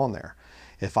going on there.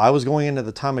 If I was going into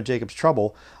the time of Jacob's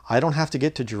trouble, I don't have to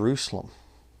get to Jerusalem.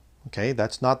 Okay,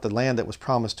 that's not the land that was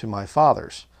promised to my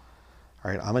fathers.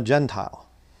 All right, I'm a Gentile,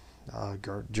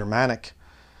 Germanic,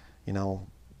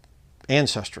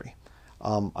 ancestry.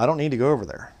 I don't need to go over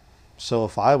there. So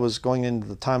if I was going into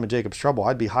the time of Jacob's trouble,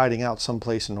 I'd be hiding out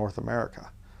someplace in North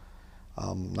America.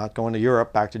 Not going to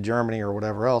Europe, back to Germany or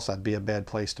whatever else. That'd be a bad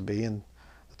place to be in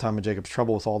the time of Jacob's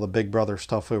trouble with all the big brother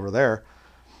stuff over there.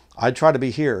 I'd try to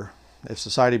be here. If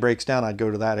society breaks down, I'd go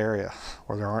to that area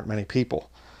where there aren't many people.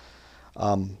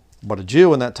 But a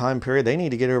Jew in that time period, they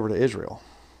need to get over to Israel.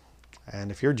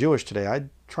 And if you're Jewish today, I'd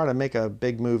try to make a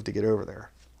big move to get over there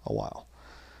a while.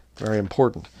 Very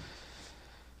important.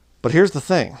 But here's the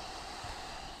thing.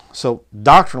 So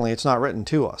doctrinally, it's not written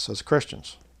to us as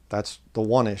Christians. That's the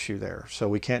one issue there. So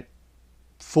we can't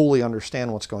fully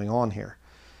understand what's going on here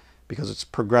because it's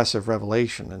progressive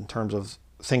revelation in terms of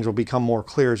things will become more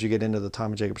clear as you get into the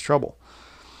time of Jacob's trouble.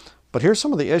 But here's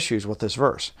some of the issues with this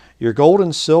verse. Your gold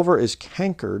and silver is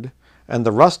cankered, and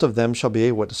the rust of them shall be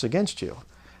a witness against you.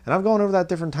 And I've gone over that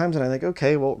different times, and I think,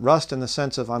 okay, well, rust in the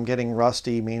sense of I'm getting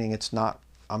rusty, meaning it's not,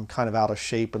 I'm kind of out of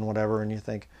shape and whatever, and you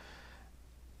think,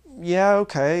 yeah,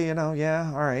 okay, you know,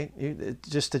 yeah, all right. It's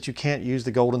just that you can't use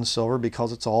the gold and silver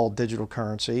because it's all digital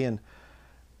currency, and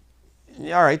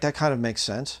all right, that kind of makes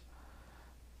sense.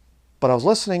 But I was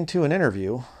listening to an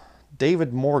interview,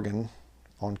 David Morgan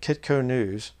on Kitco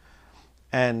News,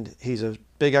 and he's a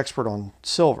big expert on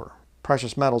silver,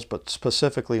 precious metals, but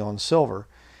specifically on silver.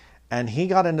 And he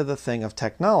got into the thing of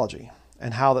technology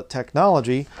and how that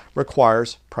technology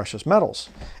requires precious metals,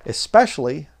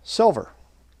 especially silver.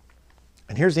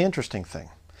 And here's the interesting thing.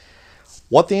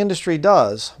 What the industry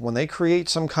does when they create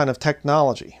some kind of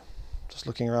technology, just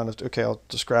looking around, okay, I'll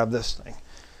just grab this thing.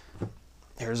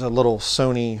 Here's a little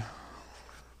Sony,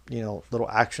 you know, little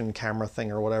action camera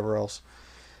thing or whatever else.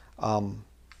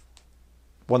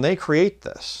 When they create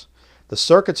this, the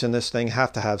circuits in this thing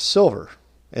have to have silver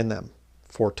in them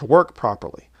for it to work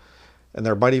properly. And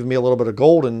there might even be a little bit of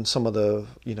gold in some of the,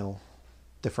 you know,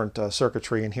 different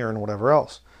circuitry in here and whatever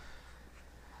else.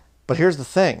 But here's the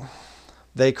thing.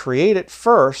 They create it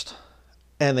first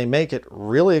and they make it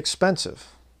really expensive.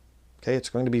 Okay, it's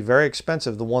going to be very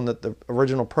expensive, the one that the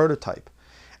original prototype.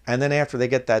 And then after they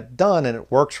get that done and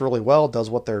it works really well, does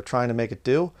what they're trying to make it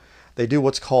do, they do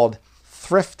what's called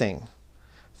thrifting.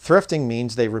 Thrifting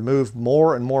means they remove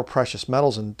more and more precious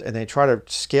metals and they try to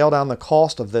scale down the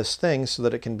cost of this thing so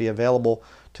that it can be available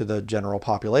to the general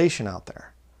population out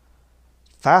there.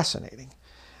 Fascinating.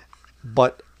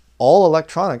 But all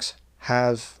electronics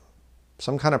have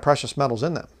some kind of precious metals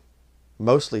in them,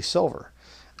 mostly silver.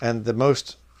 And the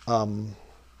most, metal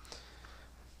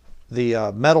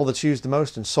that's used the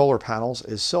most in solar panels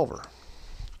is silver.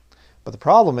 But the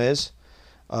problem is,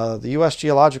 the U.S.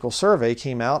 Geological Survey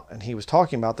came out, and he was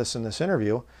talking about this in this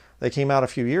interview. They came out a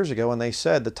few years ago, and they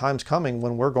said the time's coming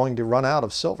when we're going to run out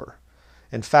of silver.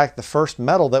 In fact, the first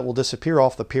metal that will disappear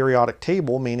off the periodic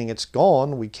table, meaning it's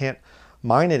gone, we can't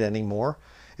mine it anymore,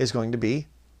 is going to be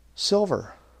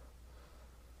silver.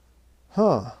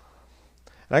 Huh.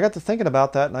 And I got to thinking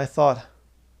about that, and I thought,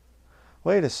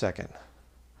 wait a second.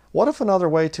 What if another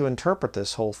way to interpret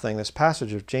this whole thing, this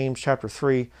passage of James chapter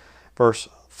 3, verse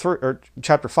 3, or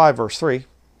chapter 5, verse 3,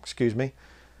 excuse me.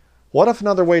 What if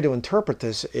another way to interpret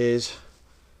this is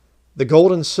the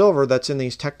gold and silver that's in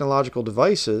these technological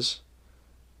devices,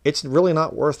 it's really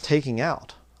not worth taking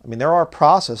out. I mean, there are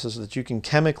processes that you can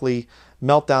chemically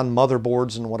melt down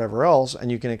motherboards and whatever else,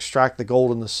 and you can extract the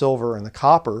gold and the silver and the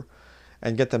copper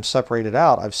and get them separated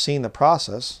out. I've seen the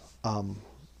process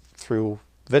through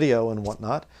video and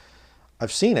whatnot.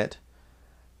 I've seen it.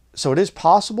 So it is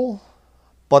possible.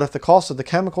 But if the cost of the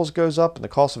chemicals goes up and the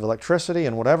cost of electricity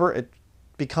and whatever, it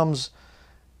becomes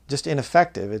just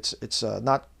ineffective. It's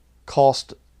not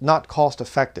cost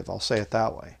effective, I'll say it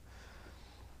that way.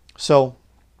 So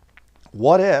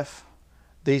what if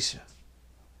these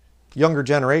younger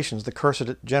generations, the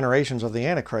cursed generations of the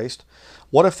Antichrist,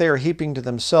 what if they are heaping to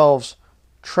themselves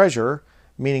treasure,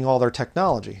 meaning all their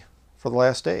technology for the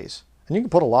last days? And you can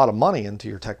put a lot of money into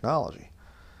your technology,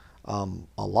 a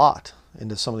lot.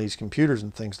 Into some of these computers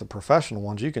and things, the professional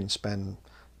ones, you can spend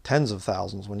tens of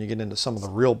thousands when you get into some of the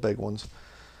real big ones,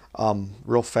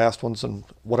 real fast ones and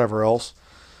whatever else.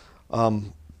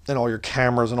 And all your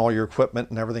cameras and all your equipment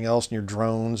and everything else and your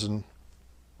drones. And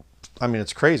I mean,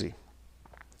 it's crazy,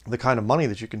 the kind of money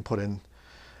that you can put in.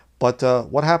 But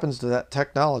what happens to that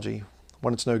technology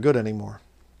when it's no good anymore?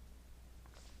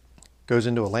 It goes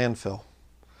into a landfill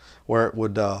where it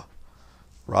would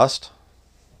rust.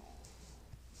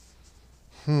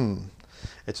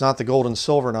 It's not the gold and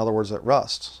silver, in other words, that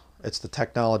rusts. It's the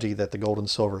technology that the gold and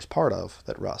silver is part of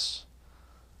that rusts.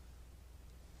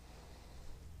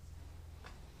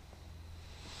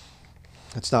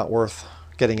 It's not worth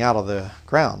getting out of the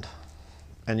ground.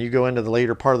 And you go into the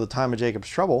later part of the time of Jacob's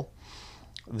trouble,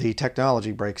 the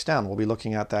technology breaks down. We'll be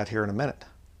looking at that here in a minute.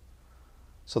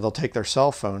 So they'll take their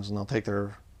cell phones and they'll take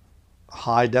their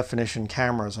high definition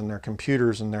cameras and their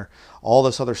computers and their all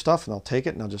this other stuff, and they'll take it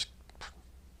and they'll just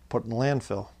put in the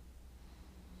landfill.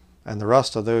 And the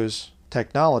rest of those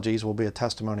technologies will be a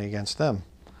testimony against them.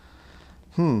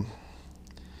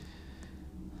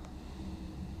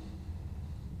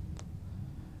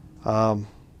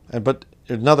 But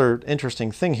another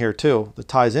interesting thing here too that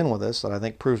ties in with this, that I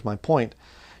think proves my point.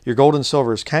 Your gold and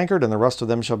silver is cankered, and the rest of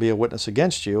them shall be a witness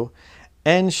against you,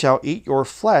 and shall eat your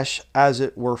flesh as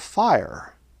it were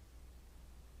fire.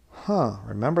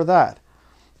 Remember that.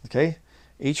 Okay?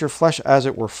 Eat your flesh as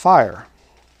it were fire.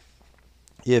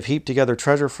 Ye have heaped together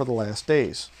treasure for the last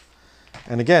days.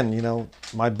 And again, you know,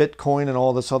 my Bitcoin and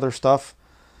all this other stuff,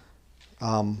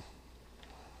 you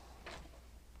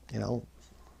know,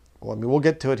 well, I mean, we'll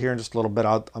get to it here in just a little bit.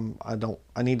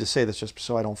 I need to say this just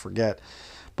so I don't forget.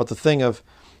 But the thing of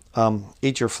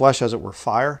eat your flesh as it were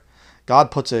fire, God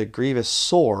puts a grievous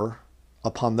sore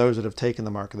upon those that have taken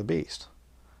the mark of the beast,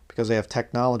 because they have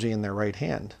technology in their right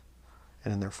hand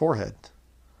and in their forehead.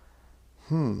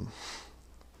 An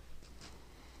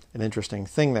interesting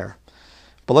thing there.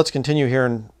 But let's continue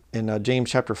here in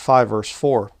James chapter 5, verse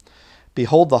 4.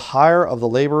 Behold, the hire of the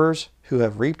laborers who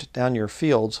have reaped down your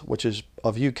fields, which is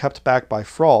of you kept back by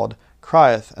fraud,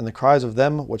 crieth, and the cries of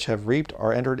them which have reaped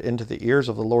are entered into the ears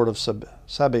of the Lord of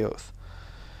Sabaoth.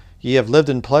 Ye have lived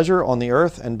in pleasure on the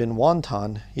earth and been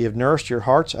wanton. Ye have nourished your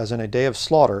hearts as in a day of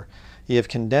slaughter. Ye have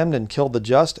condemned and killed the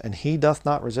just, and he doth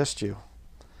not resist you.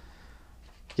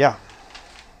 Yeah,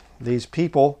 these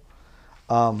people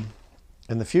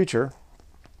in the future,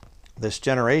 this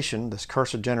generation, this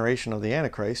cursed generation of the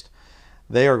Antichrist,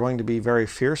 they are going to be very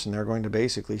fierce, and they're going to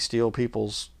basically steal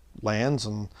people's lands,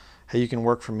 and hey, you can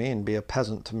work for me and be a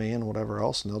peasant to me and whatever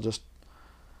else, and they'll just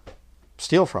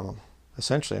steal from them,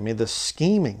 essentially. I mean, the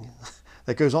scheming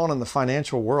that goes on in the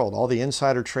financial world, all the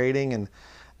insider trading and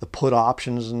the put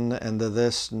options and the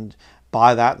this and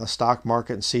buy that in the stock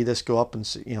market and see this go up and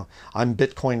see, you know, I'm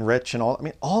Bitcoin rich and all. I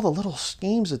mean, all the little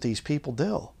schemes that these people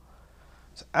do.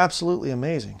 It's absolutely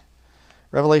amazing.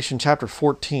 Revelation chapter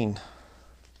 14.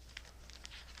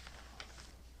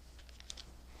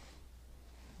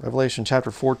 Revelation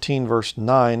chapter 14, verse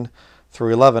 9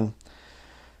 through 11.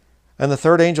 And the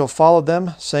third angel followed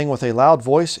them, saying with a loud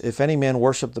voice, If any man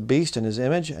worship the beast in his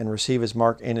image, and receive his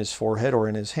mark in his forehead or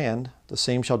in his hand, the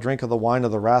same shall drink of the wine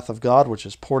of the wrath of God, which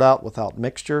is poured out without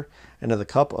mixture, into the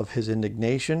cup of his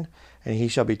indignation, and he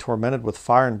shall be tormented with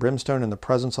fire and brimstone in the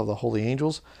presence of the holy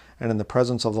angels, and in the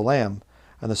presence of the Lamb.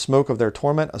 And the smoke of their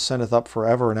torment ascendeth up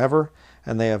forever and ever,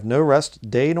 and they have no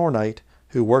rest day nor night,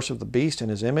 who worship the beast in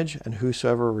his image, and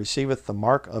whosoever receiveth the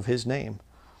mark of his name.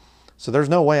 So there's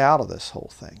no way out of this whole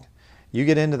thing. You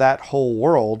get into that whole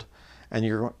world, and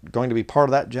you're going to be part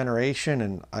of that generation,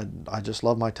 and I just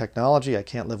love my technology. I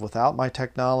can't live without my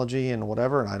technology and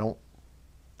whatever, and I don't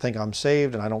think I'm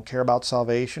saved, and I don't care about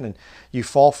salvation, and you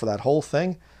fall for that whole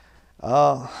thing.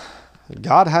 God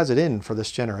has it in for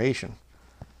this generation.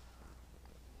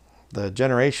 The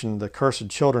generation, the cursed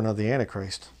children of the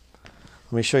Antichrist.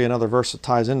 Let me show you another verse that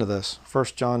ties into this. 1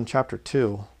 John chapter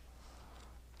 2.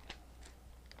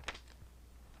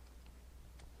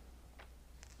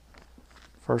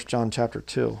 First John chapter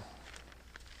 2.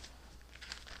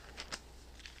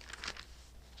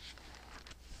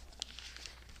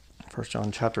 First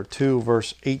John chapter 2,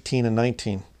 verse 18 and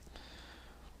 19.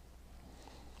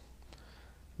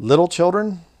 Little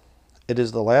children, it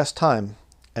is the last time,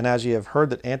 and as ye have heard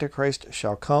that Antichrist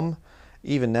shall come,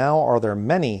 even now are there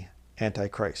many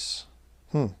Antichrists,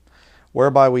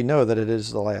 whereby we know that it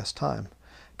is the last time.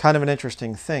 Kind of an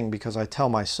interesting thing, because I tell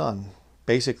my son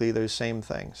basically those same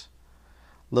things.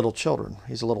 Little children.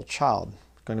 He's a little child.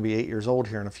 Going to be 8 years old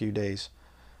here in a few days,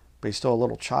 but he's still a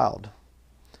little child.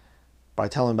 But I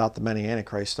tell him about the many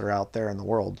Antichrists that are out there in the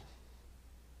world.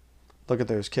 Look at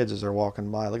those kids as they're walking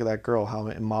by. Look at that girl, how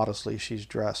immodestly she's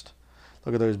dressed.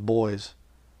 Look at those boys,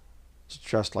 just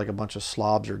dressed like a bunch of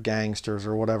slobs or gangsters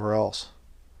or whatever else.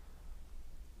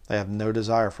 They have no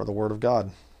desire for the Word of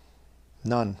God.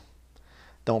 None.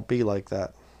 Don't be like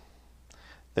that.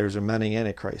 There's many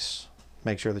Antichrists.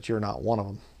 Make sure that you're not one of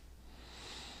them.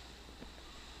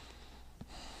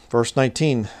 Verse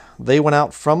 19, They went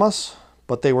out from us,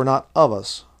 but they were not of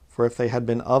us. For if they had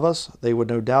been of us, they would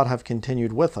no doubt have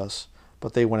continued with us.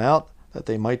 But they went out, that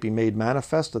they might be made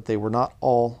manifest that they were not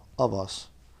all of us.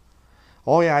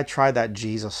 Oh yeah, I tried that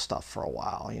Jesus stuff for a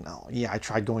while, you know. Yeah, I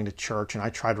tried going to church, and I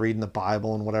tried reading the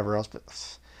Bible and whatever else, but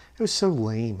it was so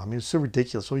lame. I mean, it was so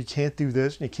ridiculous. Well, you can't do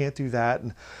this, and you can't do that,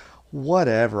 and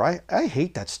whatever. I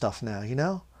hate that stuff now, you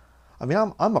know. I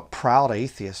mean, I'm a proud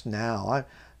atheist now.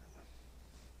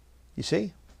 You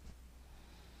see?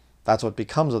 That's what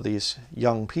becomes of these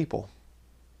young people.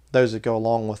 Those that go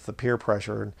along with the peer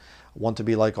pressure and want to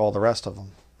be like all the rest of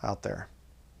them out there.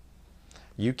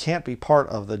 You can't be part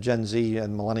of the Gen Z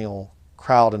and millennial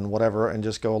crowd and whatever and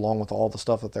just go along with all the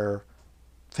stuff that they're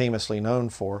famously known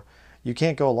for. You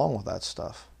can't go along with that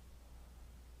stuff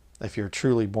if you're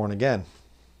truly born again.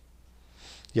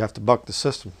 You have to buck the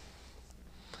system.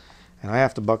 And I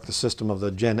have to buck the system of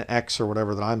the Gen X or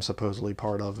whatever that I'm supposedly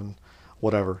part of and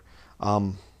whatever.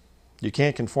 You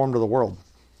can't conform to the world.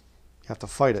 You have to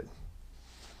fight it.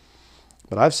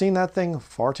 But I've seen that thing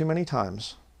far too many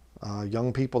times.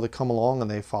 Young people that come along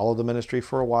and they follow the ministry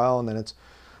for a while, and then it's,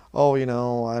 oh,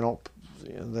 I don't,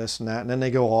 this and that, and then they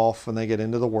go off and they get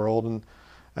into the world, and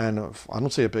I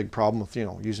don't see a big problem with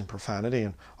using profanity,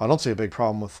 and I don't see a big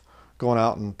problem with going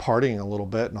out and partying a little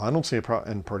bit, and I don't see a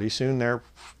problem. And pretty soon they're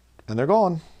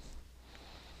gone.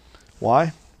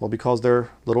 Why? Well, because they're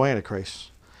little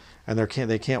antichrists, and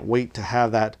they can't wait to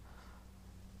have that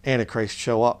antichrist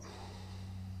show up.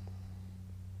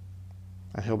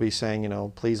 And he'll be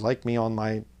saying, please like me on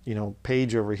my,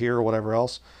 page over here or whatever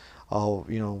else.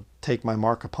 I'll, take my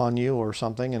mark upon you or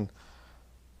something. And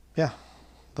yeah,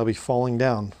 they'll be falling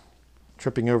down,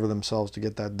 tripping over themselves to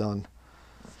get that done.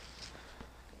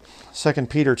 2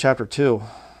 Peter chapter 2.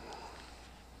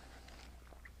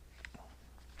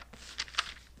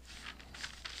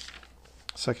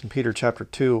 Second Peter chapter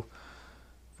 2,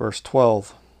 verse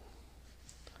 12.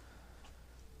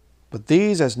 But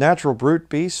these, as natural brute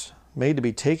beasts, made to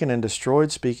be taken and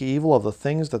destroyed, speak evil of the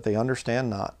things that they understand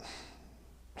not.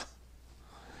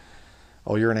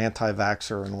 Oh, you're an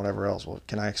anti-vaxxer and whatever else. Well,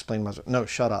 can I explain myself? No,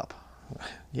 shut up.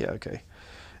 Yeah, okay.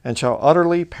 And shall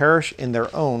utterly perish in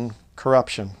their own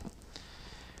corruption,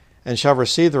 and shall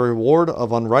receive the reward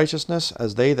of unrighteousness,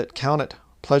 as they that count it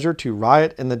pleasure to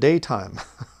riot in the daytime.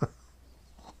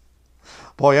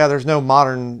 Boy, yeah, there's no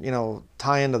modern,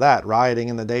 tie into that, rioting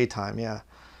in the daytime. Yeah,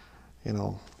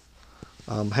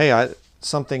 hey, I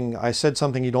said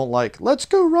something you don't like. Let's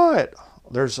go riot.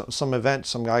 There's some event,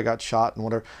 some guy got shot and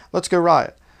whatever. Let's go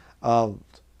riot.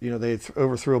 They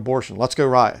overthrew abortion. Let's go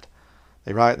riot.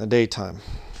 They riot in the daytime,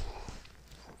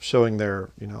 showing their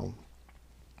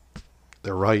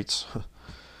rights.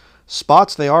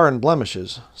 Spots they are and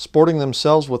blemishes, sporting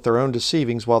themselves with their own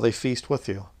deceivings while they feast with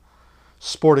you.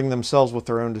 Sporting themselves with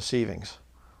their own deceivings.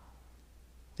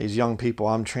 These young people,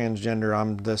 I'm transgender,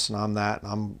 I'm this and I'm that,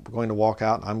 and I'm going to walk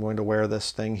out and I'm going to wear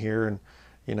this thing here, and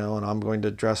and I'm going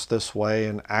to dress this way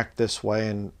and act this way,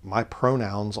 and my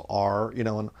pronouns are,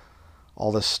 and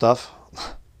all this stuff.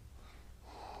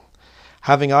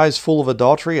 Having eyes full of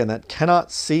adultery, and that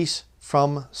cannot cease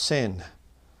from sin.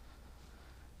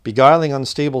 Beguiling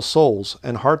unstable souls,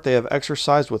 and heart they have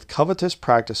exercised with covetous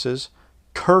practices,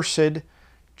 cursed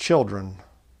children.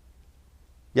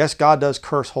 Yes, God does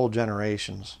curse whole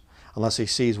generations, unless he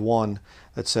sees one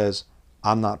that says,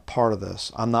 I'm not part of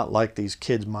this. I'm not like these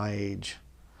kids my age.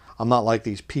 I'm not like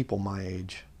these people my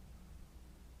age.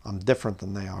 I'm different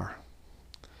than they are.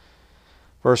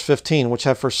 Verse 15, which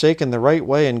have forsaken the right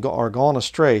way and are gone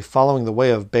astray, following the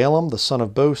way of Balaam the son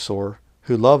of Bosor,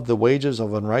 who loved the wages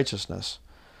of unrighteousness,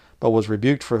 but was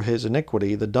rebuked for his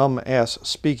iniquity. The dumb ass,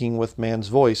 speaking with man's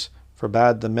voice,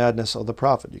 forbade the madness of the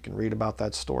prophet. You can read about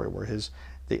that story where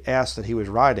the ass that he was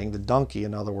riding, the donkey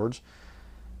in other words,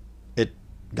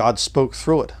 God spoke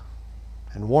through it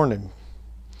and warned him.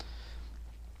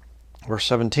 Verse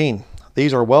 17,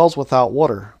 these are wells without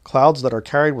water, clouds that are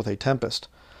carried with a tempest,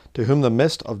 to whom the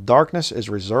mist of darkness is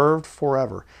reserved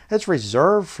forever. It's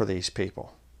reserved for these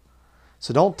people.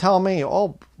 So don't tell me,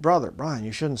 oh, brother Brian,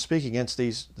 you shouldn't speak against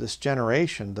this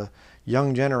generation, the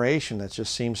young generation that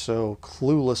just seems so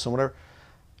clueless and whatever.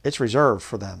 It's reserved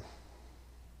for them.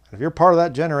 And if you're part of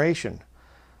that generation,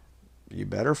 you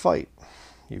better fight.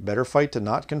 You better fight to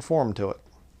not conform to it.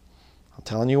 I'm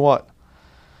telling you what.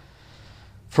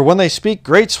 For when they speak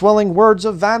great swelling words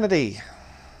of vanity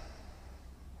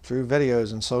through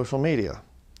videos and social media,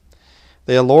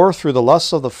 they allure through the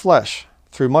lusts of the flesh,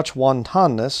 through much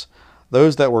wantonness,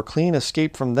 those that were clean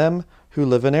escape from them who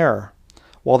live in error.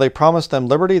 While they promise them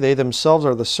liberty, they themselves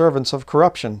are the servants of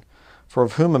corruption. For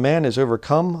of whom a man is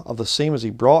overcome, of the same is he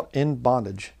brought in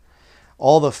bondage.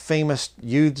 All the famous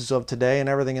youths of today and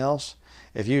everything else,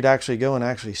 if you'd actually go and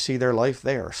actually see their life,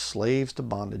 they are slaves to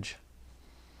bondage.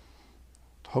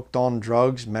 Hooked on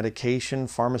drugs, medication,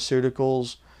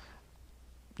 pharmaceuticals,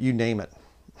 you name it.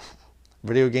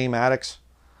 Video game addicts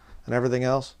and everything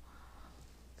else.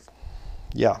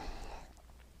 Yeah.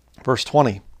 Verse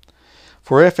 20.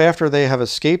 For if after they have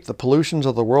escaped the pollutions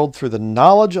of the world through the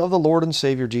knowledge of the Lord and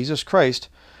Savior Jesus Christ,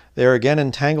 they are again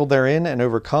entangled therein and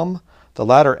overcome, the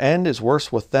latter end is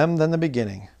worse with them than the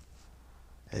beginning.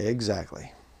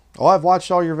 Exactly. Oh, I've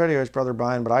watched all your videos, Brother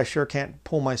Brian, but I sure can't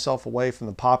pull myself away from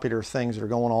the popular things that are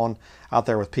going on out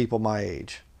there with people my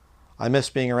age. I miss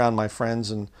being around my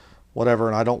friends and whatever,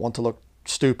 and I don't want to look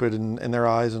stupid in their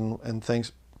eyes and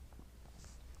things.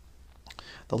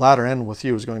 The latter end with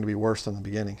you is going to be worse than the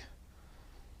beginning.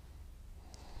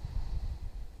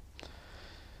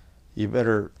 You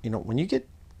better, when you get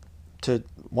to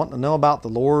wanting to know about the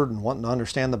Lord and wanting to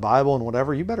understand the Bible and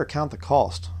whatever, you better count the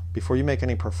cost. Before you make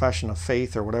any profession of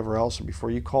faith or whatever else, or before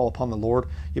you call upon the Lord,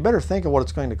 you better think of what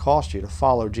it's going to cost you to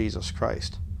follow Jesus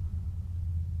Christ.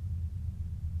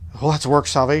 Well, that's work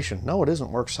salvation. No, it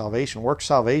isn't work salvation. Work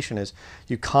salvation is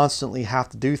you constantly have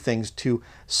to do things to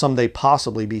someday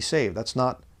possibly be saved. That's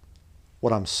not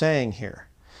what I'm saying here.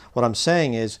 What I'm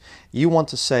saying is you want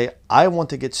to say, I want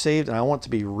to get saved and I want to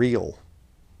be real.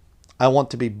 I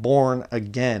want to be born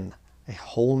again, a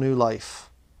whole new life.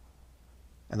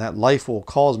 And that life will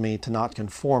cause me to not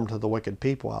conform to the wicked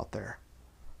people out there.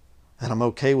 And I'm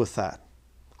okay with that.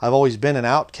 I've always been an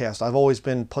outcast. I've always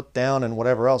been put down and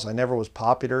whatever else. I never was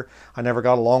popular. I never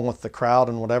got along with the crowd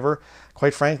and whatever.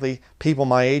 Quite frankly, people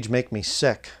my age make me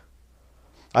sick.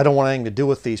 I don't want anything to do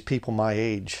with these people my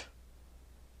age.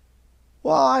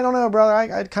 Well, I don't know, brother.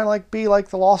 I'd kind of like be like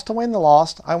the lost to win the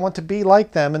lost. I want to be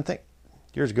like them and think,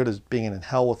 you're as good as being in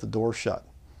hell with the door shut.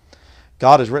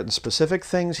 God has written specific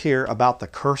things here about the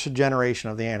cursed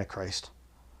generation of the Antichrist.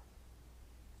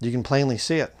 You can plainly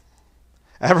see it.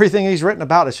 Everything he's written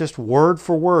about is just word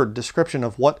for word description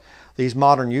of what these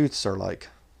modern youths are like.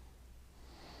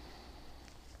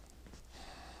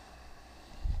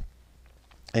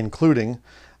 Including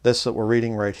this that we're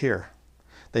reading right here.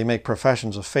 They make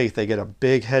professions of faith. They get a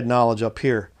big head knowledge up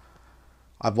here.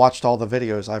 I've watched all the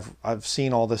videos. I've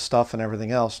seen all this stuff and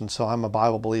everything else. And so I'm a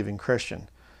Bible-believing Christian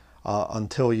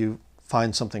until you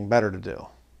find something better to do.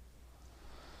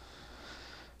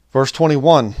 Verse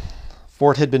 21.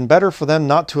 For it had been better for them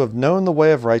not to have known the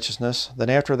way of righteousness than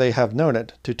after they have known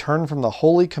it, to turn from the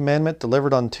holy commandment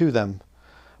delivered unto them.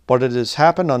 But it has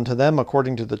happened unto them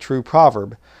according to the true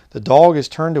proverb, the dog is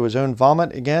turned to his own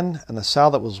vomit again, and the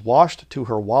sow that was washed to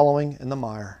her wallowing in the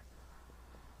mire.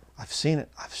 I've seen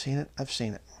it, I've seen it, I've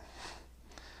seen it.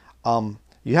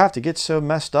 You have to get so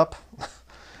messed up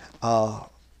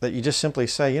that you just simply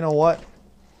say, you know what?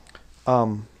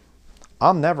 I'm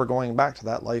never going back to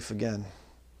that life again.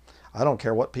 I don't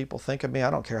care what people think of me. I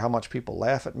don't care how much people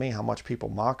laugh at me, how much people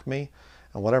mock me,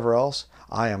 and whatever else.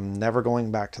 I am never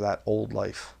going back to that old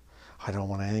life. I don't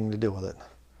want anything to do with it.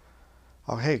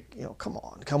 Oh, hey, come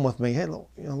on, come with me. Hey,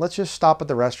 let's just stop at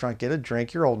the restaurant, get a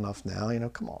drink. You're old enough now,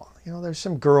 come on. There's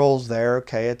some girls there.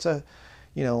 Okay, it's a,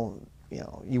 you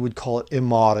would call it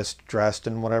immodest dressed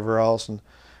and whatever else. And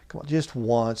come on, just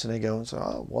once. And they go and say,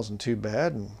 oh, it wasn't too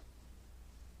bad. And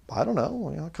I don't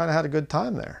know, I kind of had a good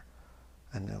time there.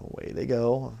 And away they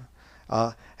go.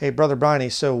 Hey, Brother Brian,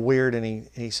 he's so weird, and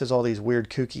he says all these weird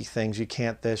kooky things. You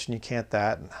can't this and you can't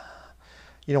that. And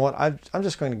you know what? I'm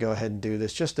just going to go ahead and do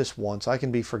this just this once. I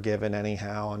can be forgiven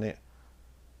anyhow. And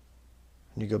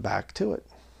you go back to it.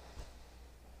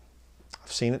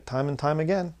 I've seen it time and time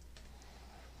again.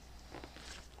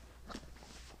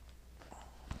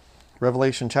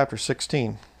 Revelation chapter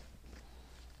 16.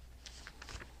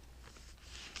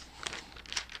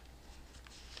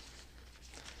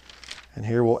 And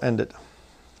here we'll end it.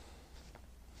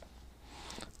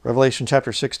 Revelation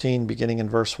chapter 16, beginning in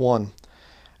verse 1.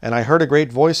 And I heard a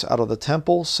great voice out of the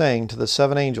temple saying to the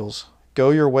 7 angels, Go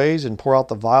your ways and pour out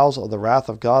the vials of the wrath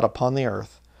of God upon the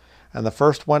earth. And the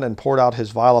first went and poured out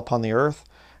his vial upon the earth,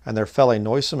 and there fell a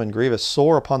noisome and grievous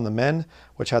sore upon the men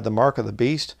which had the mark of the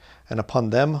beast, and upon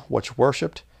them which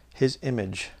worshipped his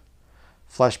image.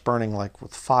 Flesh burning like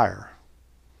with fire.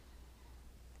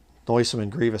 Noisome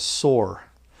and grievous sore.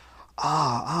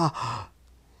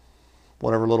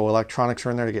 Whatever little electronics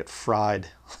are in there to get fried.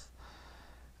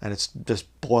 And it's just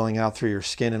boiling out through your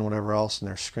skin and whatever else, and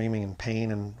they're screaming in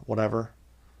pain and whatever.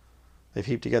 They've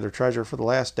heaped together treasure for the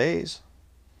last days.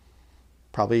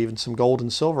 Probably even some gold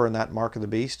and silver in that mark of the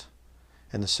beast,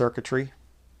 in the circuitry.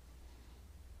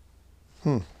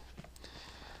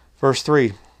 Verse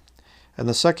 3. And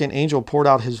the second angel poured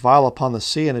out his vial upon the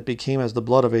sea, and it became as the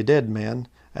blood of a dead man,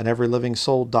 and every living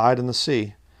soul died in the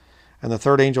sea. And the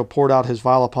third angel poured out his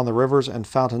vial upon the rivers and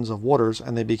fountains of waters,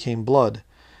 and they became blood.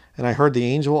 And I heard the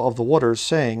angel of the waters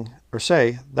say,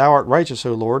 Thou art righteous,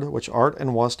 O Lord, which art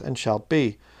and wast and shalt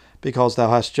be, because thou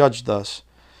hast judged thus.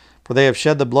 For they have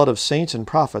shed the blood of saints and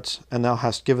prophets, and thou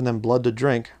hast given them blood to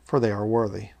drink, for they are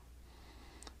worthy.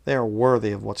 They are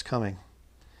worthy of what's coming.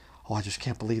 Oh, I just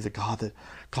can't believe that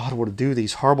God would do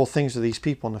these horrible things to these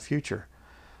people in the future.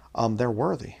 They're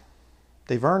worthy.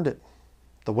 They've earned it.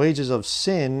 The wages of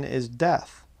sin is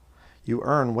death. You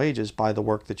earn wages by the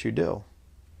work that you do,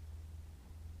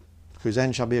 whose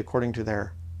end shall be according to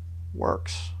their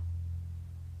works.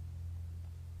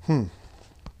 You're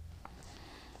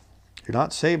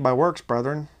not saved by works,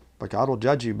 brethren, but God will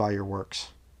judge you by your works.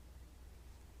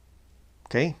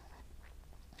 Okay?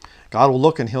 God will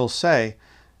look and he'll say,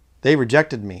 they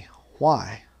rejected me.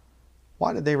 Why?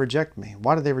 Why did they reject me?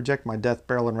 Why did they reject my death,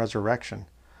 burial, and resurrection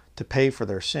to pay for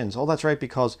their sins? Oh, that's right,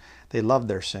 because they loved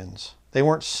their sins. They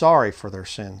weren't sorry for their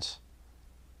sins.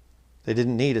 They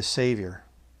didn't need a Savior.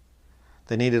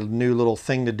 They needed a new little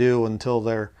thing to do until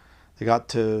they got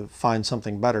to find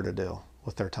something better to do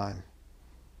with their time.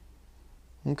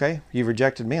 Okay, you've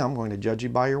rejected me. I'm going to judge you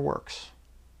by your works.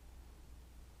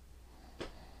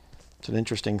 It's an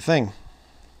interesting thing.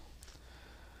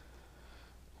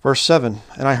 Verse 7,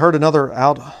 and I heard another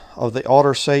out of the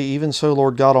altar say, even so,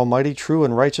 Lord God Almighty, true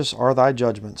and righteous are thy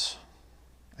judgments.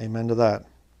 Amen to that.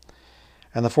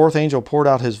 And the fourth angel poured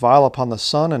out his vial upon the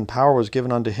sun, and power was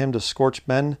given unto him to scorch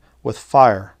men with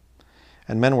fire.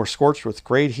 And men were scorched with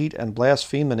great heat, and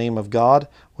blasphemed the name of God,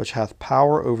 which hath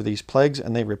power over these plagues,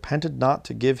 and they repented not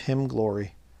to give him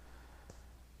glory.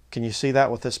 Can you see that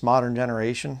with this modern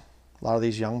generation? A lot of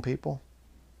these young people?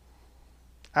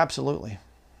 Absolutely.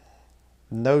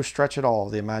 No stretch at all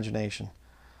of the imagination.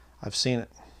 I've seen it.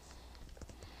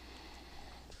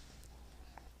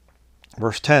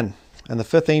 Verse 10, and the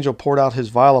fifth angel poured out his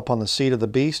vial upon the seat of the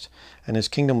beast, and his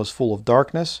kingdom was full of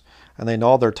darkness, and they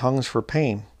gnawed their tongues for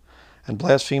pain, and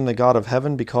blasphemed the God of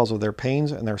heaven because of their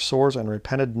pains and their sores, and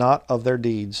repented not of their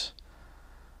deeds.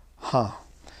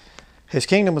 His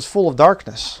kingdom was full of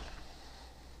darkness.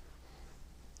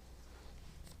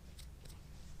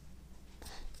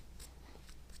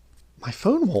 My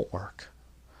phone won't work.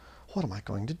 What am I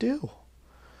going to do?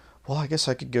 Well, I guess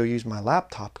I could go use my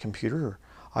laptop computer, or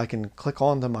I can click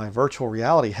onto my virtual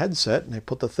reality headset, and they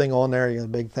put the thing on there, a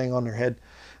big thing on their head,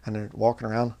 and they're walking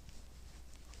around.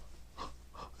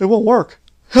 It won't work.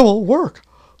 It won't work.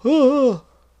 And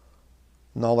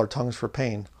all their tongues for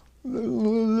pain.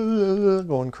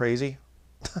 Going crazy.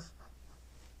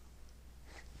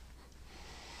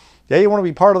 Yeah, you want to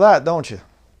be part of that, don't you?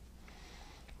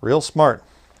 Real smart.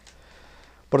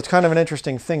 But it's kind of an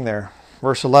interesting thing there.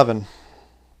 Verse 11.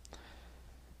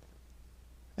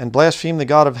 And blasphemed the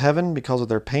God of heaven because of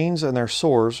their pains and their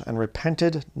sores, and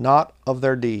repented not of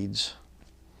their deeds.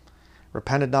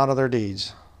 Repented not of their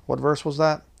deeds. What verse was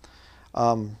that?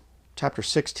 Chapter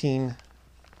 16,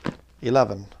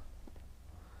 11.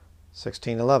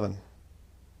 16:11.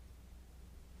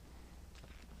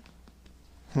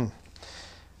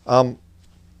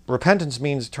 Repentance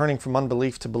means turning from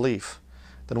unbelief to belief.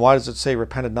 Then why does it say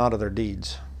repented not of their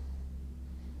deeds?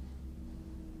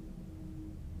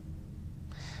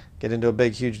 Get into a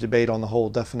big, huge debate on the whole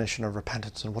definition of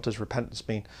repentance and what does repentance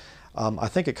mean. I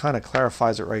think it kind of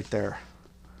clarifies it right there.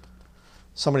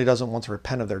 Somebody doesn't want to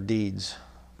repent of their deeds.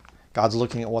 God's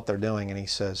looking at what they're doing and he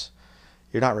says,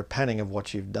 you're not repenting of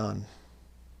what you've done.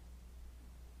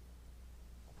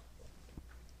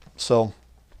 So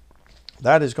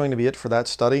that is going to be it for that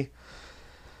study.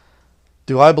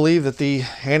 Do I believe that the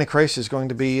Antichrist is going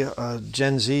to be a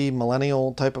Gen Z,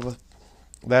 millennial type of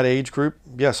that age group?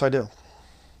 Yes, I do.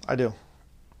 I do.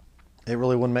 It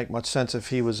really wouldn't make much sense if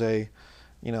he was a,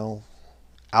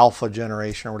 alpha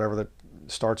generation or whatever that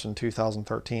starts in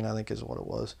 2013, I think is what it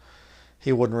was.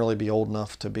 He wouldn't really be old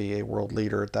enough to be a world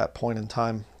leader at that point in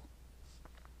time.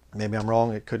 Maybe I'm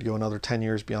wrong. It could go another 10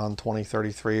 years beyond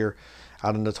 2033 or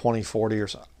out into 2040 or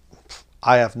something.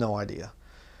 I have no idea.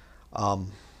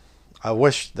 I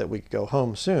wish that we could go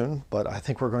home soon, but I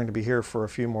think we're going to be here for a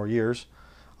few more years.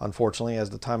 Unfortunately, as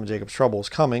the time of Jacob's trouble is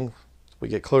coming, if we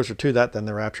get closer to that, then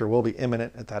the rapture will be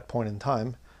imminent at that point in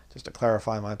time, just to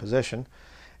clarify my position.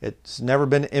 It's never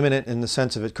been imminent in the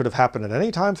sense of it could have happened at any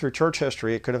time through church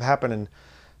history. It could have happened in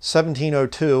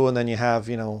 1702, and then you have,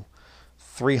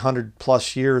 300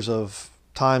 plus years of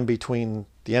time between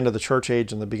the end of the church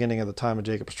age and the beginning of the time of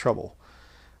Jacob's trouble.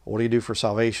 What do you do for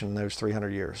salvation in those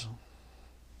 300 years?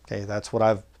 Okay, that's what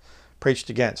I've preached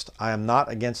against. I am not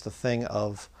against the thing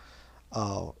of,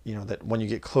 that when you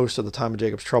get close to the time of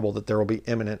Jacob's trouble, that there will be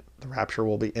imminent, the rapture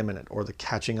will be imminent, or the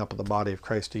catching up of the body of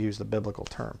Christ, to use the biblical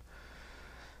term.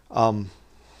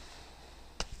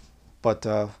 But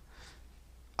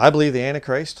I believe the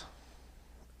Antichrist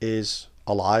is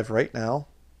alive right now.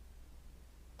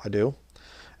 I do.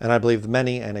 And I believe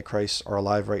many Antichrists are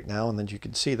alive right now, and that you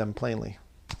can see them plainly.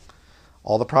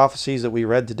 All the prophecies that we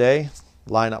read today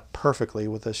line up perfectly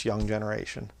with this young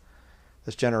generation.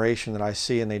 This generation that I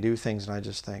see, and they do things, and I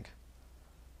just think,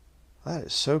 that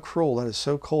is so cruel, that is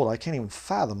so cold, I can't even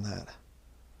fathom that.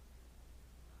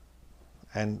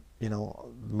 And,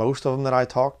 most of them that I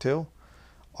talk to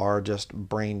are just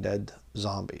brain dead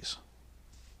zombies.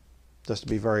 Just to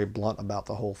be very blunt about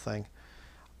the whole thing.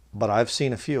 But I've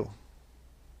seen a few.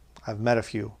 I've met a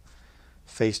few.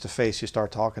 Face to face, you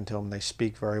start talking to them, they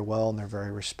speak very well, and they're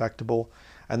very respectable.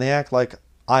 And they act like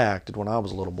I acted when I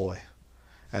was a little boy.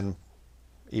 And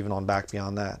even on back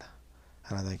beyond that.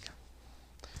 And I think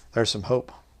there's some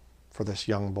hope for this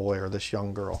young boy or this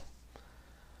young girl.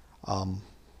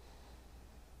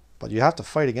 But you have to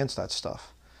fight against that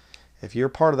stuff. If you're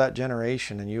part of that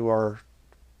generation and you are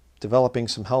developing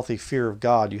some healthy fear of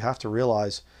God, you have to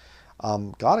realize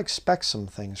God expects some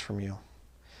things from you.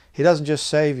 He doesn't just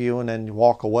save you and then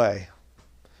walk away.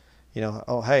 You know,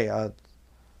 oh, hey,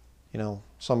 you know,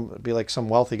 it'd be like some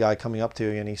wealthy guy coming up to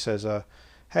you and he says,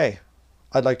 hey,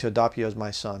 I'd like to adopt you as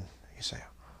my son. You say,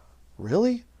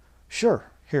 really?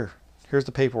 Sure. Here's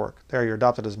the paperwork. There, you're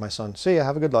adopted as my son. See ya,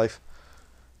 have a good life.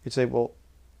 You'd say, well,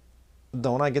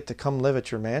 don't I get to come live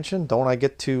at your mansion? Don't I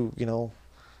get to, you know,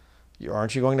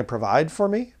 aren't you going to provide for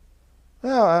me?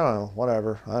 Oh, I don't know,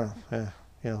 whatever. I don't,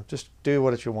 you know, just do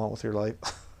what you want with your life.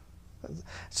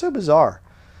 It's so bizarre.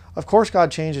 Of course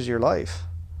God changes your life.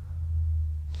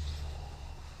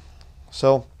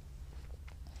 So,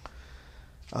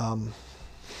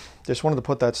 just wanted to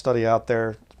put that study out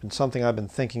there. It's been something I've been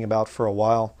thinking about for a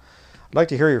while. I'd like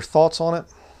to hear your thoughts on it,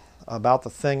 about the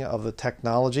thing of the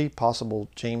technology. Possible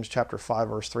James chapter 5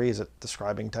 verse 3, is it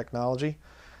describing technology?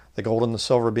 The gold and the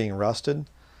silver being rusted,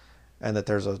 and that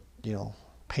there's a, you know,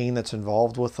 pain that's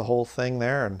involved with the whole thing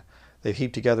there, and they've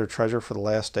heaped together treasure for the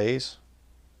last days.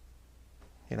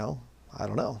 You know, I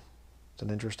don't know. It's an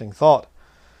interesting thought.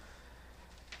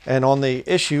 And on the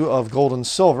issue of gold and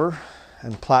silver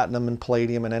and platinum and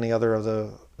palladium and any other of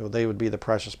the, they would be the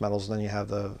precious metals, and then you have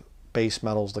the base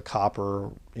metals, the copper,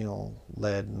 you know,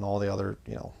 lead, and all the other,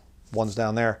 you know, ones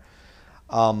down there.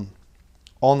 On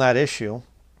that issue,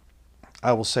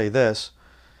 I will say this.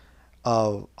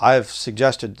 I've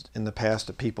suggested in the past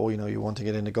that people, you know, you want to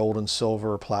get into gold and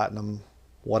silver, platinum,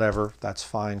 whatever, that's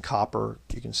fine. Copper,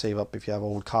 you can save up if you have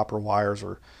old copper wires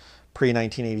or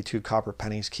pre-1982 copper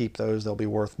pennies. Keep those. They'll be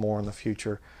worth more in the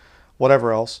future.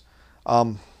 Whatever else.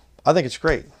 I think it's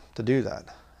great to do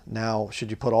that. Now,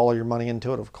 should you put all of your money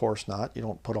into it? Of course not. You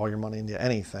don't put all your money into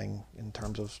anything in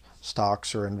terms of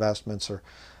stocks or investments or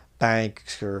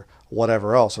banks or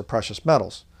whatever else, or precious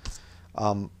metals.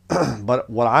 But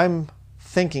what I'm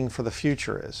thinking for the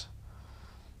future is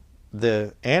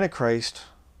the Antichrist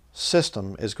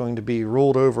system is going to be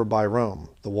ruled over by Rome.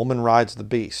 The woman rides the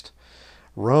beast.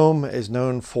 Rome is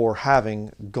known for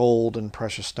having gold and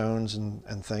precious stones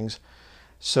and things.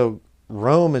 So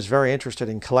Rome is very interested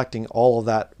in collecting all of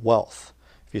that wealth.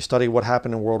 If you study what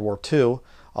happened in World War II,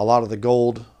 a lot of the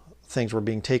gold things were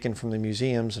being taken from the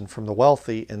museums and from the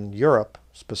wealthy in Europe,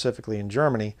 specifically in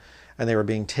Germany, and they were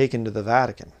being taken to the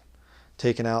Vatican,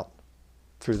 taken out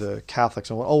through the Catholics.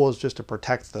 And oh, it was just to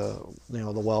protect the, you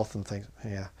know, the wealth and things.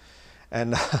 Yeah,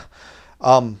 and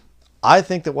I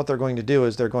think that what they're going to do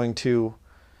is they're going to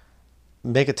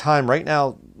make a time. Right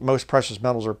now, most precious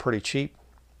metals are pretty cheap.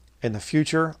 In the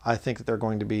future, I think that there's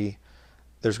going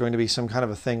to be some kind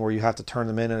of a thing where you have to turn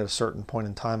them in at a certain point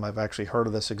in time. I've actually heard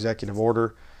of this executive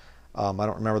order. I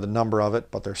don't remember the number of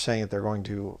it, but they're saying that they're going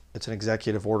to, it's an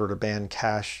executive order to ban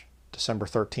cash December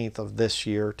 13th of this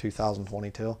year,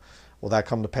 2022. Will that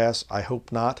come to pass? I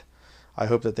hope not. I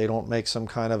hope that they don't make some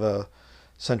kind of a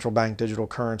central bank digital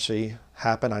currency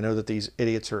happen. I know that these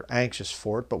idiots are anxious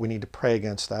for it, but we need to pray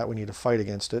against that. We need to fight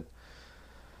against it.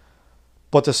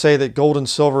 But to say that gold and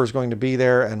silver is going to be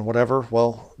there and whatever,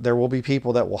 well, there will be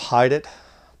people that will hide it.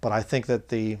 But I think that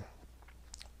the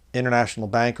international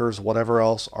bankers, whatever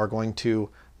else, are going to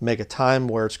make a time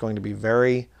where it's going to be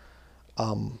very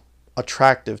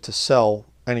attractive to sell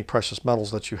any precious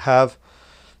metals that you have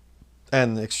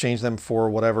and exchange them for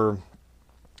whatever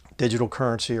digital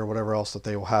currency or whatever else that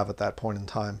they will have at that point in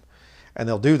time. And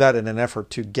they'll do that in an effort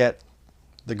to get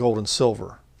the gold and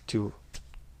silver, to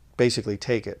basically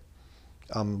take it.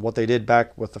 What they did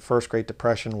back with the first Great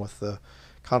Depression with the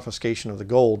confiscation of the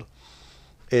gold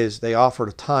is they offered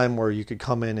a time where you could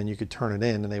come in and you could turn it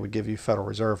in and they would give you Federal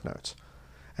Reserve notes.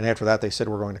 And after that they said,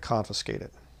 we're going to confiscate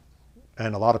it.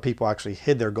 And a lot of people actually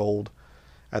hid their gold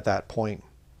at that point.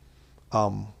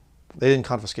 They didn't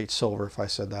confiscate silver. If I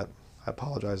said that, I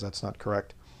apologize, that's not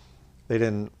correct. They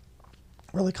didn't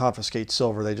really confiscate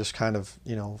silver. They just kind of,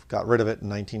 you know, got rid of it in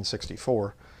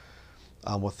 1964.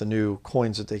 With the new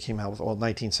coins that they came out with. Well,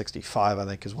 1965, I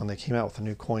think, is when they came out with the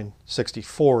new coin.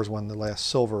 64 is when the last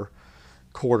silver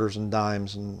quarters and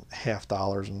dimes and half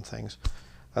dollars and things.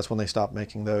 That's when they stopped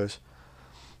making those.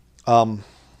 I'm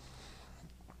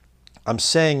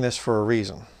saying this for a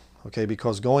reason, okay?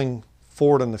 Because going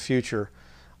forward in the future,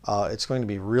 it's going to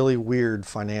be really weird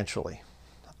financially.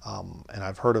 And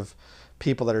I've heard of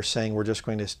people that are saying we're just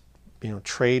going to, you know,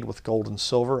 trade with gold and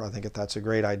silver. I think that that's a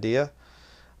great idea,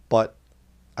 but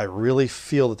I really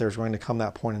feel that there's going to come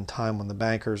that point in time when the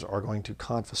bankers are going to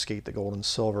confiscate the gold and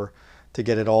silver to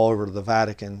get it all over to the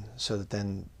Vatican so that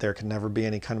then there can never be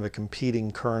any kind of a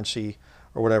competing currency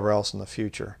or whatever else in the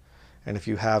future. And if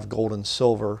you have gold and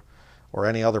silver or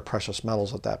any other precious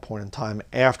metals at that point in time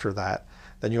after that,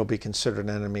 then you'll be considered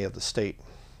an enemy of the state,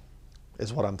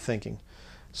 is what I'm thinking.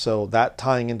 So that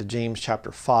tying into James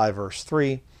chapter 5, verse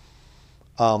 3,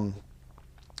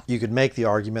 you could make the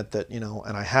argument that,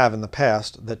 and I have in the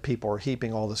past, that people are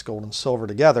heaping all this gold and silver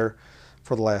together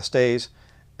for the last days,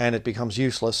 and it becomes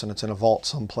useless and it's in a vault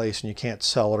someplace and you can't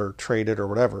sell it or trade it or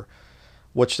whatever,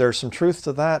 which there's some truth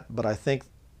to that. But I think,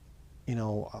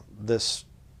 this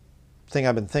thing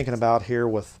I've been thinking about here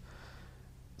with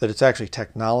that it's actually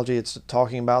technology it's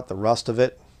talking about, the rust of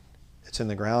it, it's in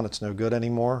the ground, it's no good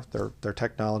anymore. Their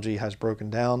technology has broken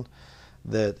down,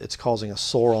 that it's causing a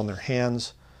sore on their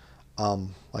hands,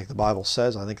 like the Bible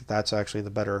says. I think that's actually the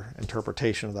better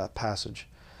interpretation of that passage.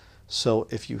 So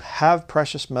if you have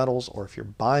precious metals, or if you're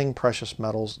buying precious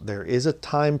metals, there is a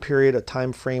time period, a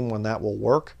time frame when that will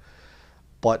work.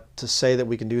 But to say that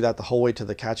we can do that the whole way to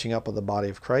the catching up of the body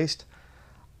of Christ,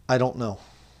 I don't know.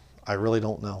 I really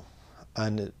don't know.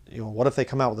 And what if they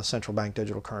come out with a central bank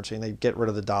digital currency and they get rid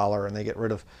of the dollar and they get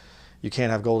rid of, you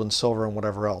can't have gold and silver and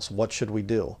whatever else? What should we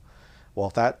do? Well,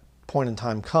 if that point in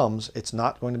time comes, it's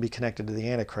not going to be connected to the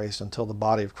Antichrist until the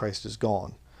body of Christ is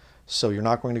gone. So you're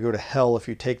not going to go to hell if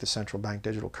you take the central bank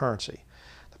digital currency.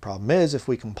 The problem is, if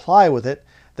we comply with it,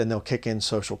 then they'll kick in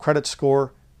social credit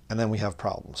score, and then we have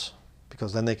problems.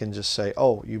 Because then they can just say,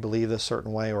 oh, you believe this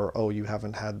certain way, or oh, you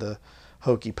haven't had the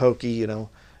hokey pokey,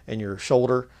 in your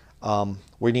shoulder.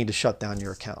 We need to shut down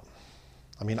your account.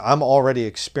 I mean, I'm already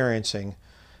experiencing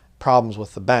problems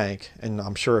with the bank, and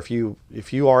I'm sure if you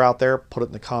are out there, put it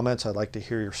in the comments. I'd like to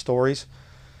hear your stories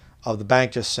of the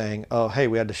bank just saying, oh, hey,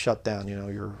 we had to shut down,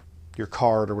 your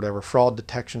card or whatever, fraud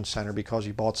detection center, because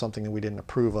you bought something that we didn't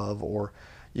approve of. Or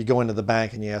you go into the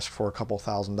bank and you ask for a couple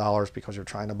 $1,000s because you're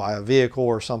trying to buy a vehicle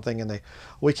or something, and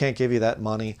we can't give you that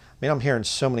money. I mean, I'm hearing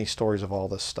so many stories of all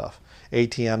this stuff.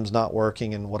 ATMs not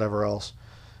working and whatever else.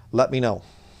 Let me know.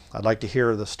 I'd like to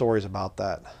hear the stories about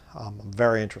that. I'm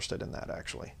very interested in that,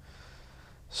 actually.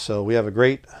 So we have a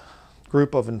great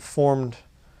group of informed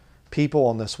people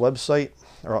on this website,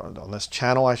 or on this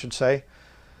channel, I should say.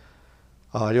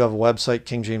 I do have a website,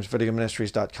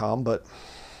 KingJamesVideoMinistries.com, but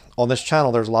on this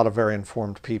channel, there's a lot of very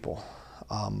informed people.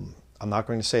 I'm not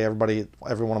going to say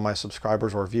every one of my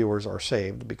subscribers or viewers are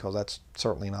saved, because that's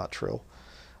certainly not true.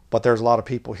 But there's a lot of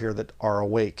people here that are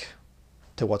awake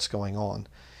to what's going on.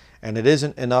 And it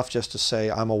isn't enough just to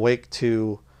say, I'm awake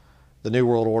to the New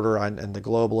World Order and the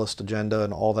globalist agenda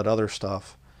and all that other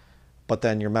stuff, but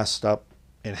then you're messed up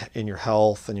in your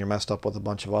health, and you're messed up with a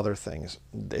bunch of other things.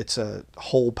 It's a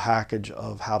whole package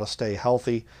of how to stay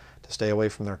healthy, to stay away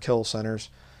from their kill centers,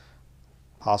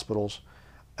 hospitals,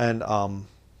 and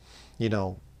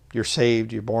you're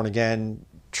saved, you're born again,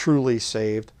 truly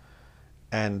saved,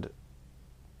 and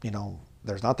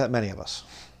there's not that many of us.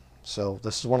 So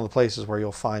this is one of the places where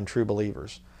you'll find true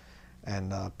believers.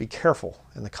 And be careful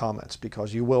in the comments,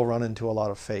 because you will run into a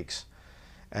lot of fakes.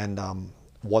 And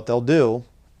what they'll do,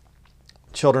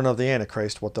 children of the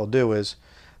Antichrist, what they'll do is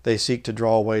they seek to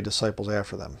draw away disciples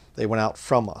after them. They went out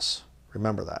from us.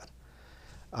 Remember that.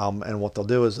 And what they'll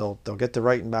do is they'll get to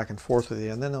writing back and forth with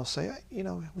you, and then they'll say, hey,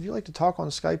 would you like to talk on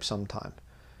Skype sometime?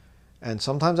 And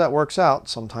sometimes that works out,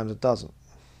 sometimes it doesn't.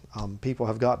 People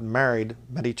have gotten married,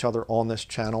 met each other on this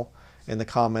channel in the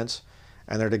comments,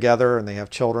 and they're together and they have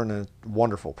children, and it's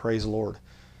wonderful, praise the Lord.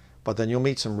 But then you'll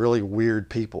meet some really weird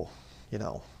people,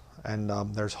 and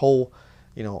there's whole,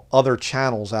 other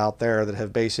channels out there that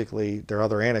have basically, they're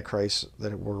other antichrists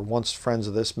that were once friends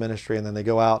of this ministry, and then they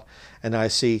go out, and I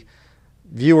see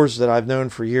viewers that I've known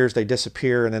for years, they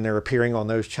disappear, and then they're appearing on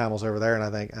those channels over there, and I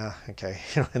think, okay,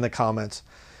 in the comments,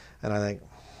 and I think,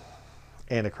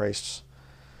 antichrists.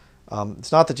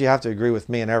 It's not that you have to agree with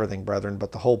me and everything, brethren,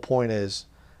 but the whole point is,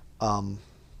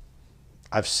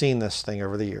 I've seen this thing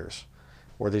over the years,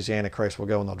 where these antichrists will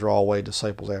go and they'll draw away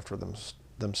disciples after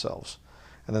themselves,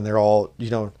 and then they're all,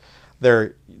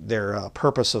 their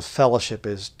purpose of fellowship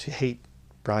is to hate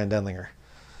Brian Denlinger.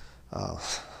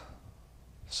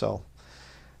 So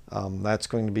that's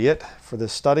going to be it for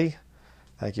this study.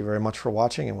 Thank you very much for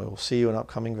watching, and we will see you in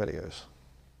upcoming videos.